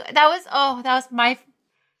do. That was my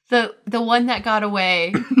the one that got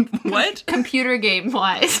away. What? Computer game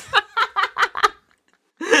wise.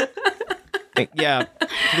 Yeah,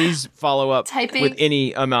 please follow up with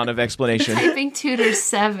any amount of explanation. Typing tutor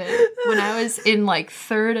 7. When I was in like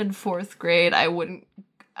 3rd and 4th grade,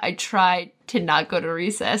 I tried to not go to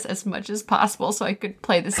recess as much as possible so I could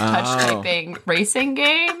play this touch typing racing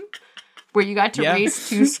game where you got to race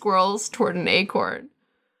 2 squirrels toward an acorn.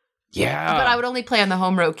 Yeah. But I would only play on the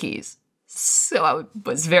home row keys. So I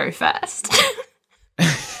was very fast.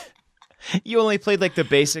 You only played like the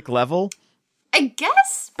basic level? I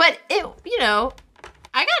guess, but I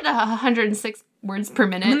got 106 words per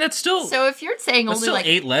minute. I mean, that's still... So if you're saying only like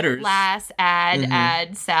 8 letters. Lass,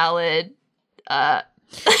 add, salad,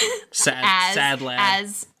 sad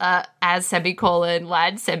lad. As semicolon,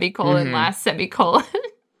 lad semicolon, last semicolon,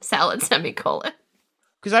 salad semicolon.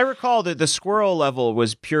 Because I recall that the squirrel level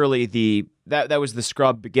was purely that was the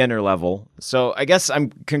scrub beginner level. So I guess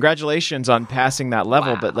congratulations on passing that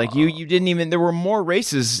level, but like you didn't even, there were more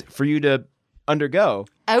races for you to undergo.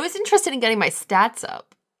 I was interested in getting my stats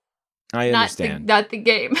up. I understand. Not the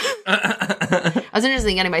game. I was interested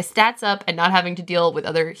in getting my stats up and not having to deal with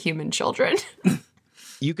other human children.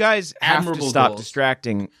 You guys have to stop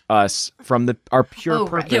distracting us from our pure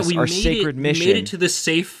purpose, our sacred mission. We made it to this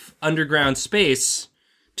safe underground space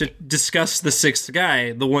to discuss the 6th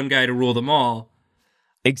guy, the one guy to rule them all.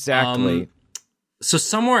 Exactly. So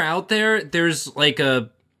somewhere out there, there's an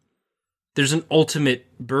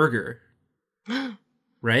ultimate burger,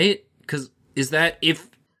 right? Because is that if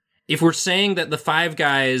we're saying that the 5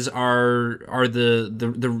 guys are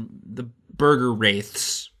the burger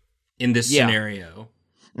wraiths in this scenario,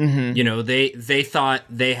 they thought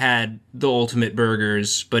they had the ultimate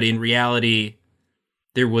burgers, but in reality,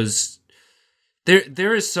 there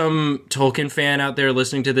is some Tolkien fan out there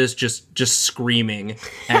listening to this just screaming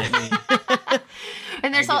at me.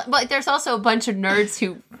 And there's also a bunch of nerds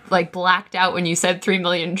who like blacked out when you said 3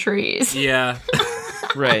 million trees. Yeah.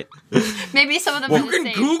 Right. Maybe some of them are the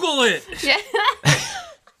same. Google it. Yeah.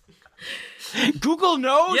 Google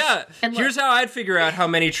knows? Yeah. And Here's how I'd figure out how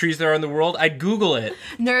many trees there are in the world. I'd Google it.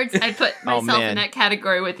 Nerds, I put myself man. in that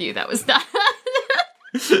category with you. That was not.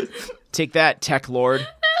 Take that, tech lord.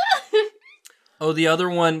 Oh, the other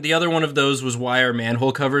one of those was why are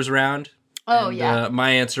manhole covers round? Oh, And, yeah.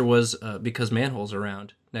 my answer was because manholes are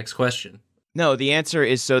round. Next question. No, the answer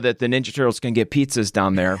is so that the Ninja Turtles can get pizzas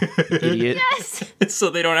down there. Idiot. Yes. So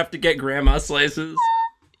they don't have to get grandma slices.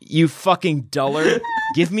 You fucking dullard.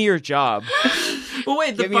 Give me your job. Well,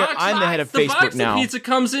 wait, Give me your- I'm the head of Facebook box now. the pizza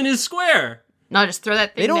comes in is square. No, just throw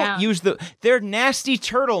that thing They don't down. use they're nasty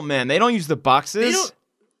turtle men. They don't use the boxes. They don't.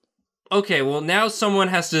 Okay, well now someone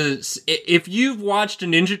has to. If you've watched a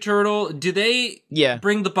Ninja Turtle, do they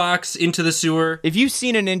bring the box into the sewer? If you've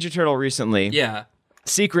seen a Ninja Turtle recently, Yeah.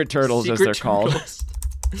 Secret Turtles as they're called.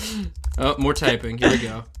 Oh, more typing. Here we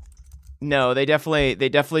go. No, they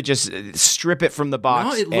definitely just strip it from the box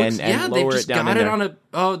No, it looks, and they've lower just it down got in it there. on a.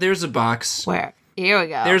 Oh, there's a box. Where? Here we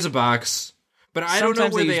go. There's a box, but I don't know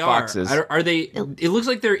Sometimes where they they use are. boxes. Are they? It looks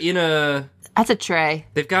like they're in a. That's a tray.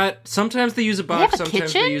 They've got. Sometimes they use a box. have a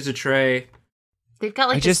Sometimes kitchen? they use a tray. They've got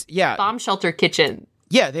like I this just- yeah. bomb shelter kitchen.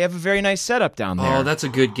 Yeah, they have a very nice setup down there. Oh, that's a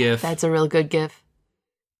good gif. That's a real good gif.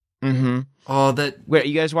 Mm-hmm. Oh, that. Wait, are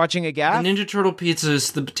you guys watching a The gaff? Ninja Turtle pizza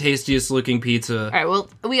is the tastiest looking pizza. All right, well,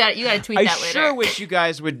 you got to tweet I that later. sure wish you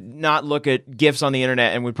guys would not look at GIFs on the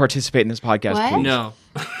internet and would participate in this podcast, What? please. No.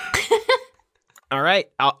 All right,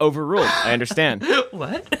 I'll overrule. I understand.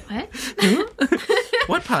 What? What?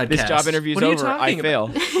 What podcast? This job interview's What are you over. I talking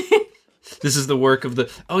about? fail. This is the work of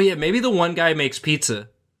the. Oh yeah, maybe the one guy makes pizza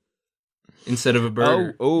instead of a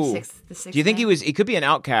burger. Oh. The sixth Do you think guy? he could be an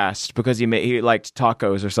outcast because he liked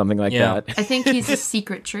tacos or something like Yeah. that? I think he's a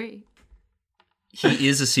secret tree. He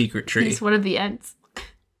is a secret tree. He's one of the ends.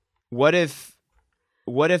 What if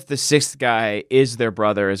the sixth guy is their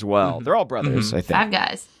brother as well? Mm-hmm. They're all brothers, I think. 5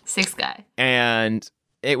 guys. 6th guy. And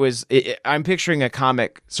I'm picturing a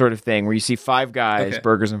comic sort of thing where you see 5 guys, Okay.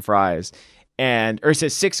 burgers and fries, or it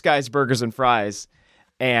says 6 guys, burgers and fries,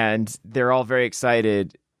 and they're all very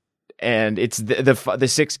excited. And it's the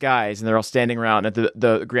 6 guys, and they're all standing around at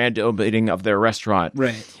the grand opening of their restaurant.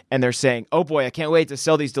 Right. And they're saying, "Oh boy, I can't wait to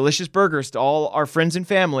sell these delicious burgers to all our friends and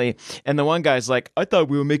family." And the one guy's like, "I thought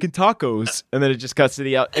we were making tacos." And then it just cuts to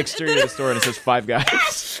the exterior of the store, and it says 5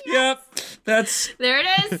 guys. Yep. That's There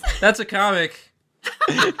it is. that's a comic.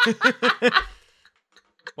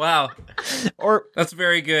 Wow. Or That's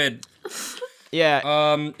very good.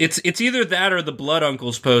 yeah, It's either that or the Blood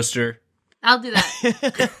Uncles poster. I'll do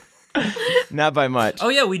that. not by much. Oh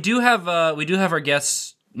yeah, we do have our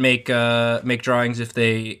guests make drawings if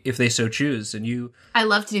they so choose, and you I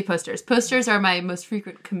love to do posters. Posters are my most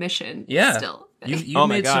frequent commission. yeah Still. you Oh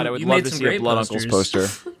my made god, some, I would you love made to some see a great Blood posters. Uncles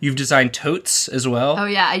poster. You've designed totes as well. Oh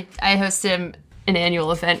yeah, I hosted an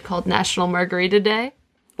annual event called National Margarita Day,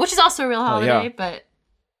 which is also a real holiday. yeah. But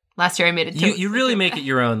last year I made it. You really make it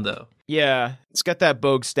your own though. Yeah, it's got that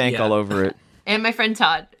Bogue stank Yeah. all over it. And my friend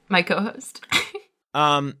Todd, my co-host.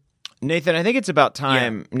 Nathan, I think it's about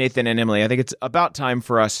time, Nathan and Emily, I think it's about time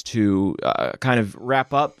for us to kind of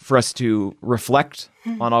wrap up, for us to reflect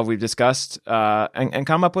on all we've discussed and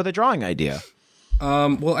come up with a drawing idea.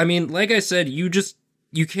 Well, I mean, like I said,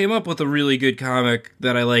 you came up with a really good comic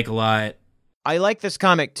that I like a lot. I like this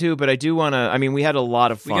comic too, but I do want to, I mean, we had a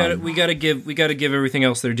lot of fun. We gotta give everything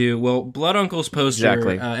else their due. Well, Blood Uncles poster,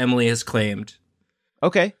 Exactly. Emily has claimed,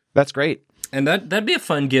 Okay, that's great. and that'd be a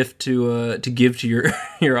fun gift to give to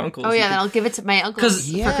your uncles. Oh You yeah, could- then I'll give it to my uncle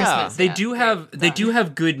 'Cause- for Yeah, Christmas. They Yeah, do great.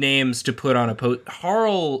 have good names to put on a post.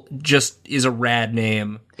 Harl just is a rad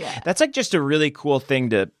name. Yeah. That's like just a really cool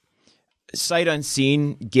thing to sight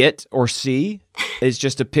unseen get or see is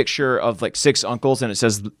just a picture of like 6 uncles and it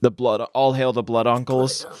says all hail the Blood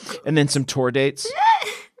Uncles and then some tour dates.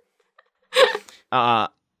 I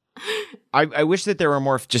wish that there were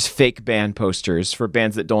more just fake band posters for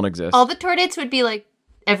bands that don't exist. All the tour dates would be like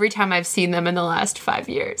every time I've seen them in the last 5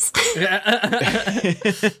 years.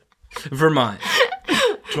 Vermont, It'd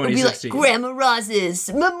be like 2016. Grandma Roz's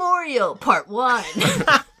Memorial Part 1.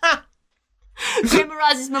 Grandma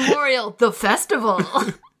Roz's Memorial, the festival.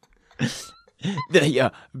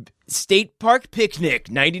 The State Park Picnic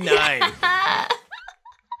 99.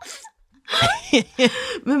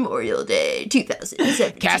 Memorial Day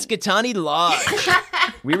 2017. Cascatani Lodge.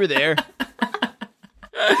 We were there.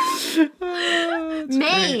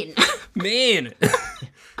 Maine. Maine.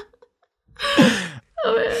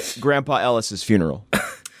 Grandpa Ellis's funeral.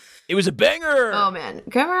 It was a banger. Oh man,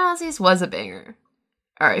 Grandma Roz's was a banger.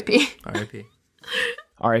 R.I.P. R.I.P.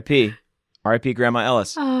 R.I.P. R.I.P. Grandma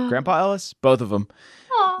Ellis. Grandpa Ellis? Both of them.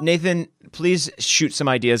 Nathan, please shoot some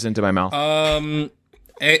ideas into my mouth.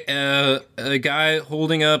 A guy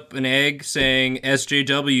holding up an egg saying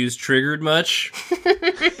SJW's triggered much.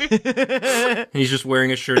 He's just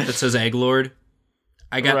wearing a shirt that says Egg Lord.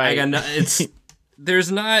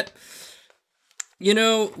 There's not,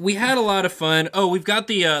 we had a lot of fun. Oh, we've got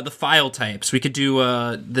the file types. We could do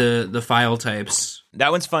the file types.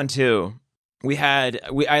 That one's fun too.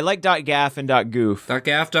 I like .gaf and .goof.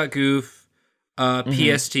 .gaf.goof.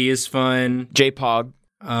 PST is fun. JPOG.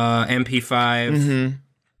 MP5. Mm-hmm.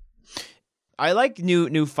 I like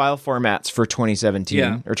new file formats for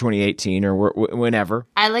 2017 or 2018 or whenever.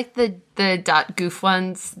 I like the .goof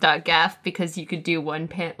ones, .gaf, because you could do one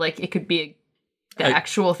like it could be the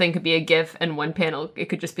actual thing could be a GIF, and one panel it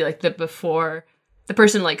could just be like the before, the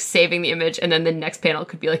person like saving the image, and then the next panel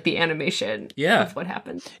could be like the animation of what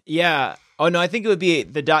happened. Yeah. Oh no, I think it would be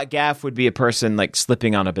the .gaf would be a person like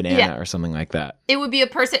slipping on a banana or something like that. It would be a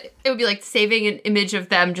person. It would be like saving an image of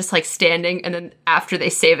them just like standing, and then after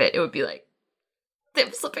they save it, it would be like them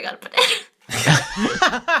slipping on a banana.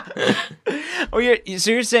 So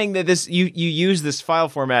you're saying that this you use this file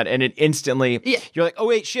format and it instantly you're like, oh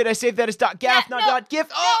wait, shit, I saved that as .gaf, not .gif.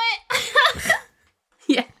 Oh,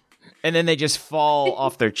 yeah. And then they just fall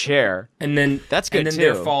off their chair, and then that's good and then too.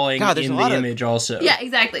 They're falling in the image also. Yeah,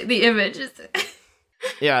 exactly. The image is.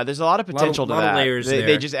 Yeah, there's a lot of potential to that. A lot of layers there.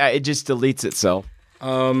 It just deletes itself.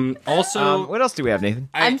 Also, what else do we have, Nathan?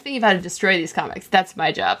 I'm thinking of how to destroy these comics. That's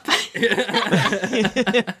my job.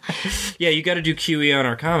 Yeah, you got to do QE on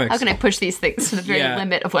our comics. How can I push these things to the very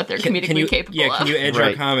limit of what they're comedically capable of? Yeah, can you edge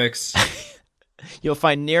our comics? You'll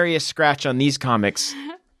find nary a scratch on these comics,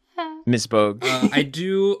 Miss Bogue. I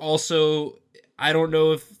do also, I don't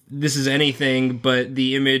know if this is anything, but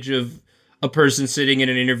the image of a person sitting in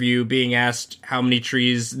an interview being asked how many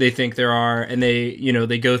trees they think there are, and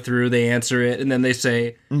they go through, they answer it, and then they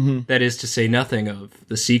say, that is to say nothing of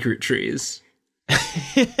the secret trees.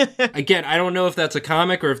 Again, I don't know if that's a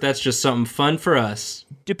comic or if that's just something fun for us.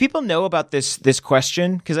 Do people know about this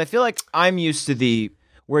question? Because I feel like I'm used to the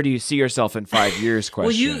where do you see yourself in 5 years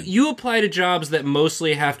question. Well, you apply to jobs that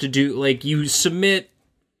mostly have to do, like, you submit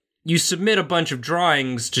a bunch of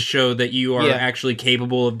drawings to show that you are actually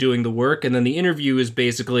capable of doing the work, and then the interview is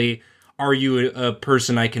basically, are you a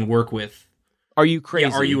person I can work with? Are you crazy?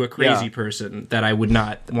 Yeah, are you a crazy person that I would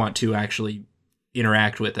not want to actually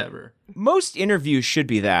interact with ever? Most interviews should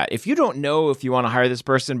be that. If you don't know if you want to hire this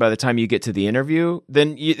person by the time you get to the interview,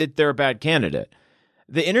 then they're a bad candidate.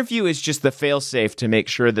 The interview is just the fail-safe to make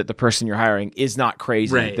sure that the person you're hiring is not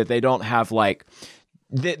crazy, that they don't have, like...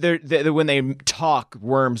 when they talk,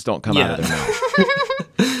 worms don't come out of their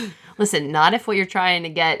mouth. Listen, not if what you're trying to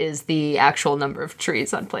get is the actual number of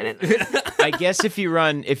trees on planet Earth. I guess if you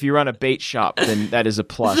run a bait shop, then that is a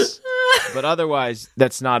plus. But otherwise,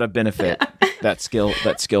 that's not a benefit. That skill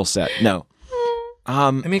set. No.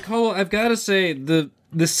 I mean, Cole, I've got to say the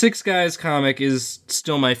Six Guys comic is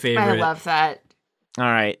still my favorite. I love that. All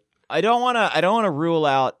right. I don't want to rule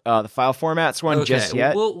out the file formats one just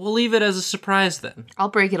yet. We'll leave it as a surprise then. I'll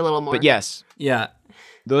break it a little more. But yes. Yeah.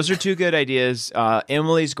 Those are two good ideas.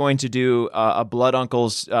 Emily's going to do a Blood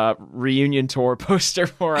Uncles reunion tour poster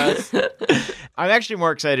for us. I'm actually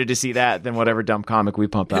more excited to see that than whatever dumb comic we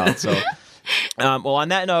pump out. So, well, on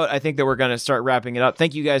that note, I think that we're going to start wrapping it up.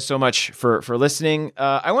 Thank you guys so much for listening.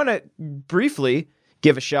 I want to briefly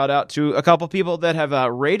give a shout out to a couple people that have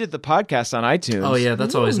rated the podcast on iTunes. Oh yeah,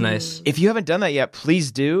 that's always nice. If you haven't done that yet,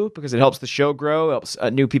 please do, because it helps the show grow, helps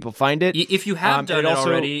new people find it. If you have done it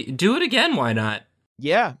already, do it again. Why not?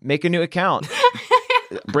 Yeah, make a new account.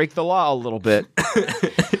 Break the law a little bit.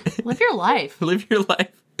 Live your life. Live your life.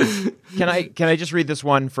 Can I just read this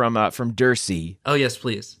one from Dursey? Oh yes,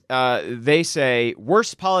 please. They say,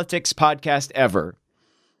 worst politics podcast ever.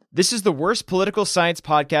 This is the worst political science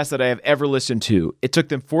podcast that I have ever listened to. It took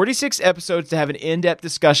them 46 episodes to have an in-depth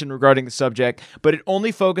discussion regarding the subject, but it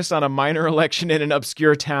only focused on a minor election in an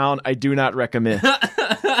obscure town. I do not recommend.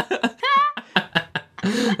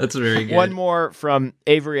 That's very good. One more from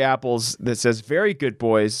Avery Apples that says, very good,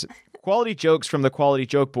 boys. Quality jokes from the Quality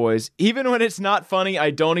Joke Boys. Even when it's not funny,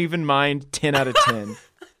 I don't even mind. 10 out of 10.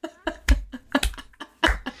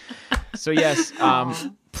 So yes,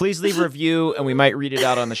 please leave a review and we might read it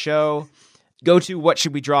out on the show. Go to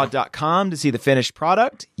whatshoulddwedraw.com to see the finished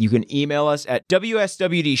product. You can email us at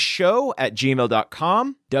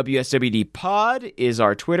wswdshow@gmail.com. WSWDpod is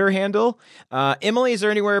our Twitter handle. Emily, is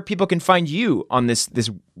there anywhere people can find you on this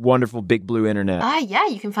wonderful big blue internet? Yeah,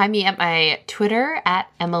 you can find me at my Twitter at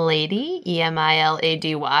Emilady,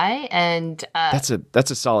 EMILADY, and that's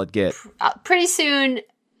a solid get. Pretty soon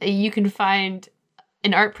you can find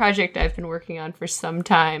an art project I've been working on for some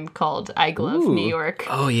time called I Glove New York.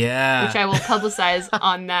 Oh, yeah. Which I will publicize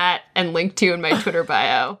on that and link to in my Twitter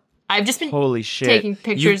bio. I've just been Holy shit. taking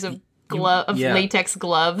pictures of latex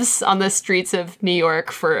gloves on the streets of New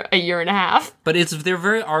York for a year and a half. But they're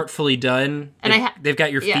very artfully done. And they've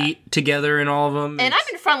got your feet together in all of them. And I've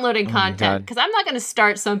been front-loading content because I'm not going to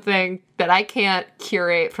start something that I can't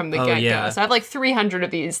curate from the get-go. Yeah. So I have like 300 of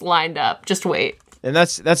these lined up. Just wait. And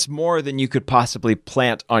that's more than you could possibly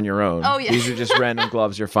plant on your own. Oh, yeah. These are just random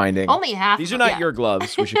gloves you're finding. Only half. These are not your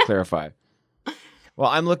gloves, we should clarify. Well,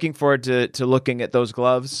 I'm looking forward to looking at those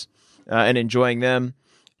gloves and enjoying them.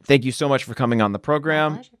 Thank you so much for coming on the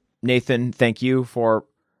program. Nathan, thank you for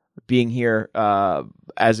being here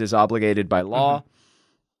as is obligated by law.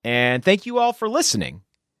 And thank you all for listening.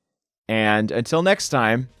 And until next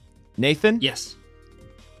time, Nathan? Yes.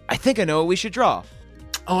 I think I know what we should draw.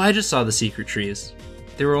 Oh, I just saw the secret trees.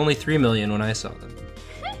 There were only 3 million when I saw them.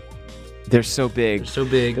 They're so big.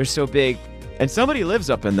 They're so big. And somebody lives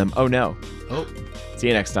up in them. Oh, no. Oh. See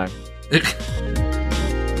you next time.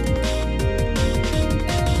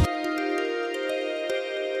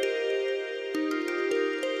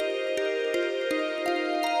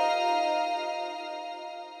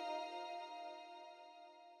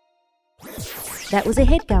 That was a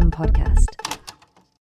HeadGum podcast.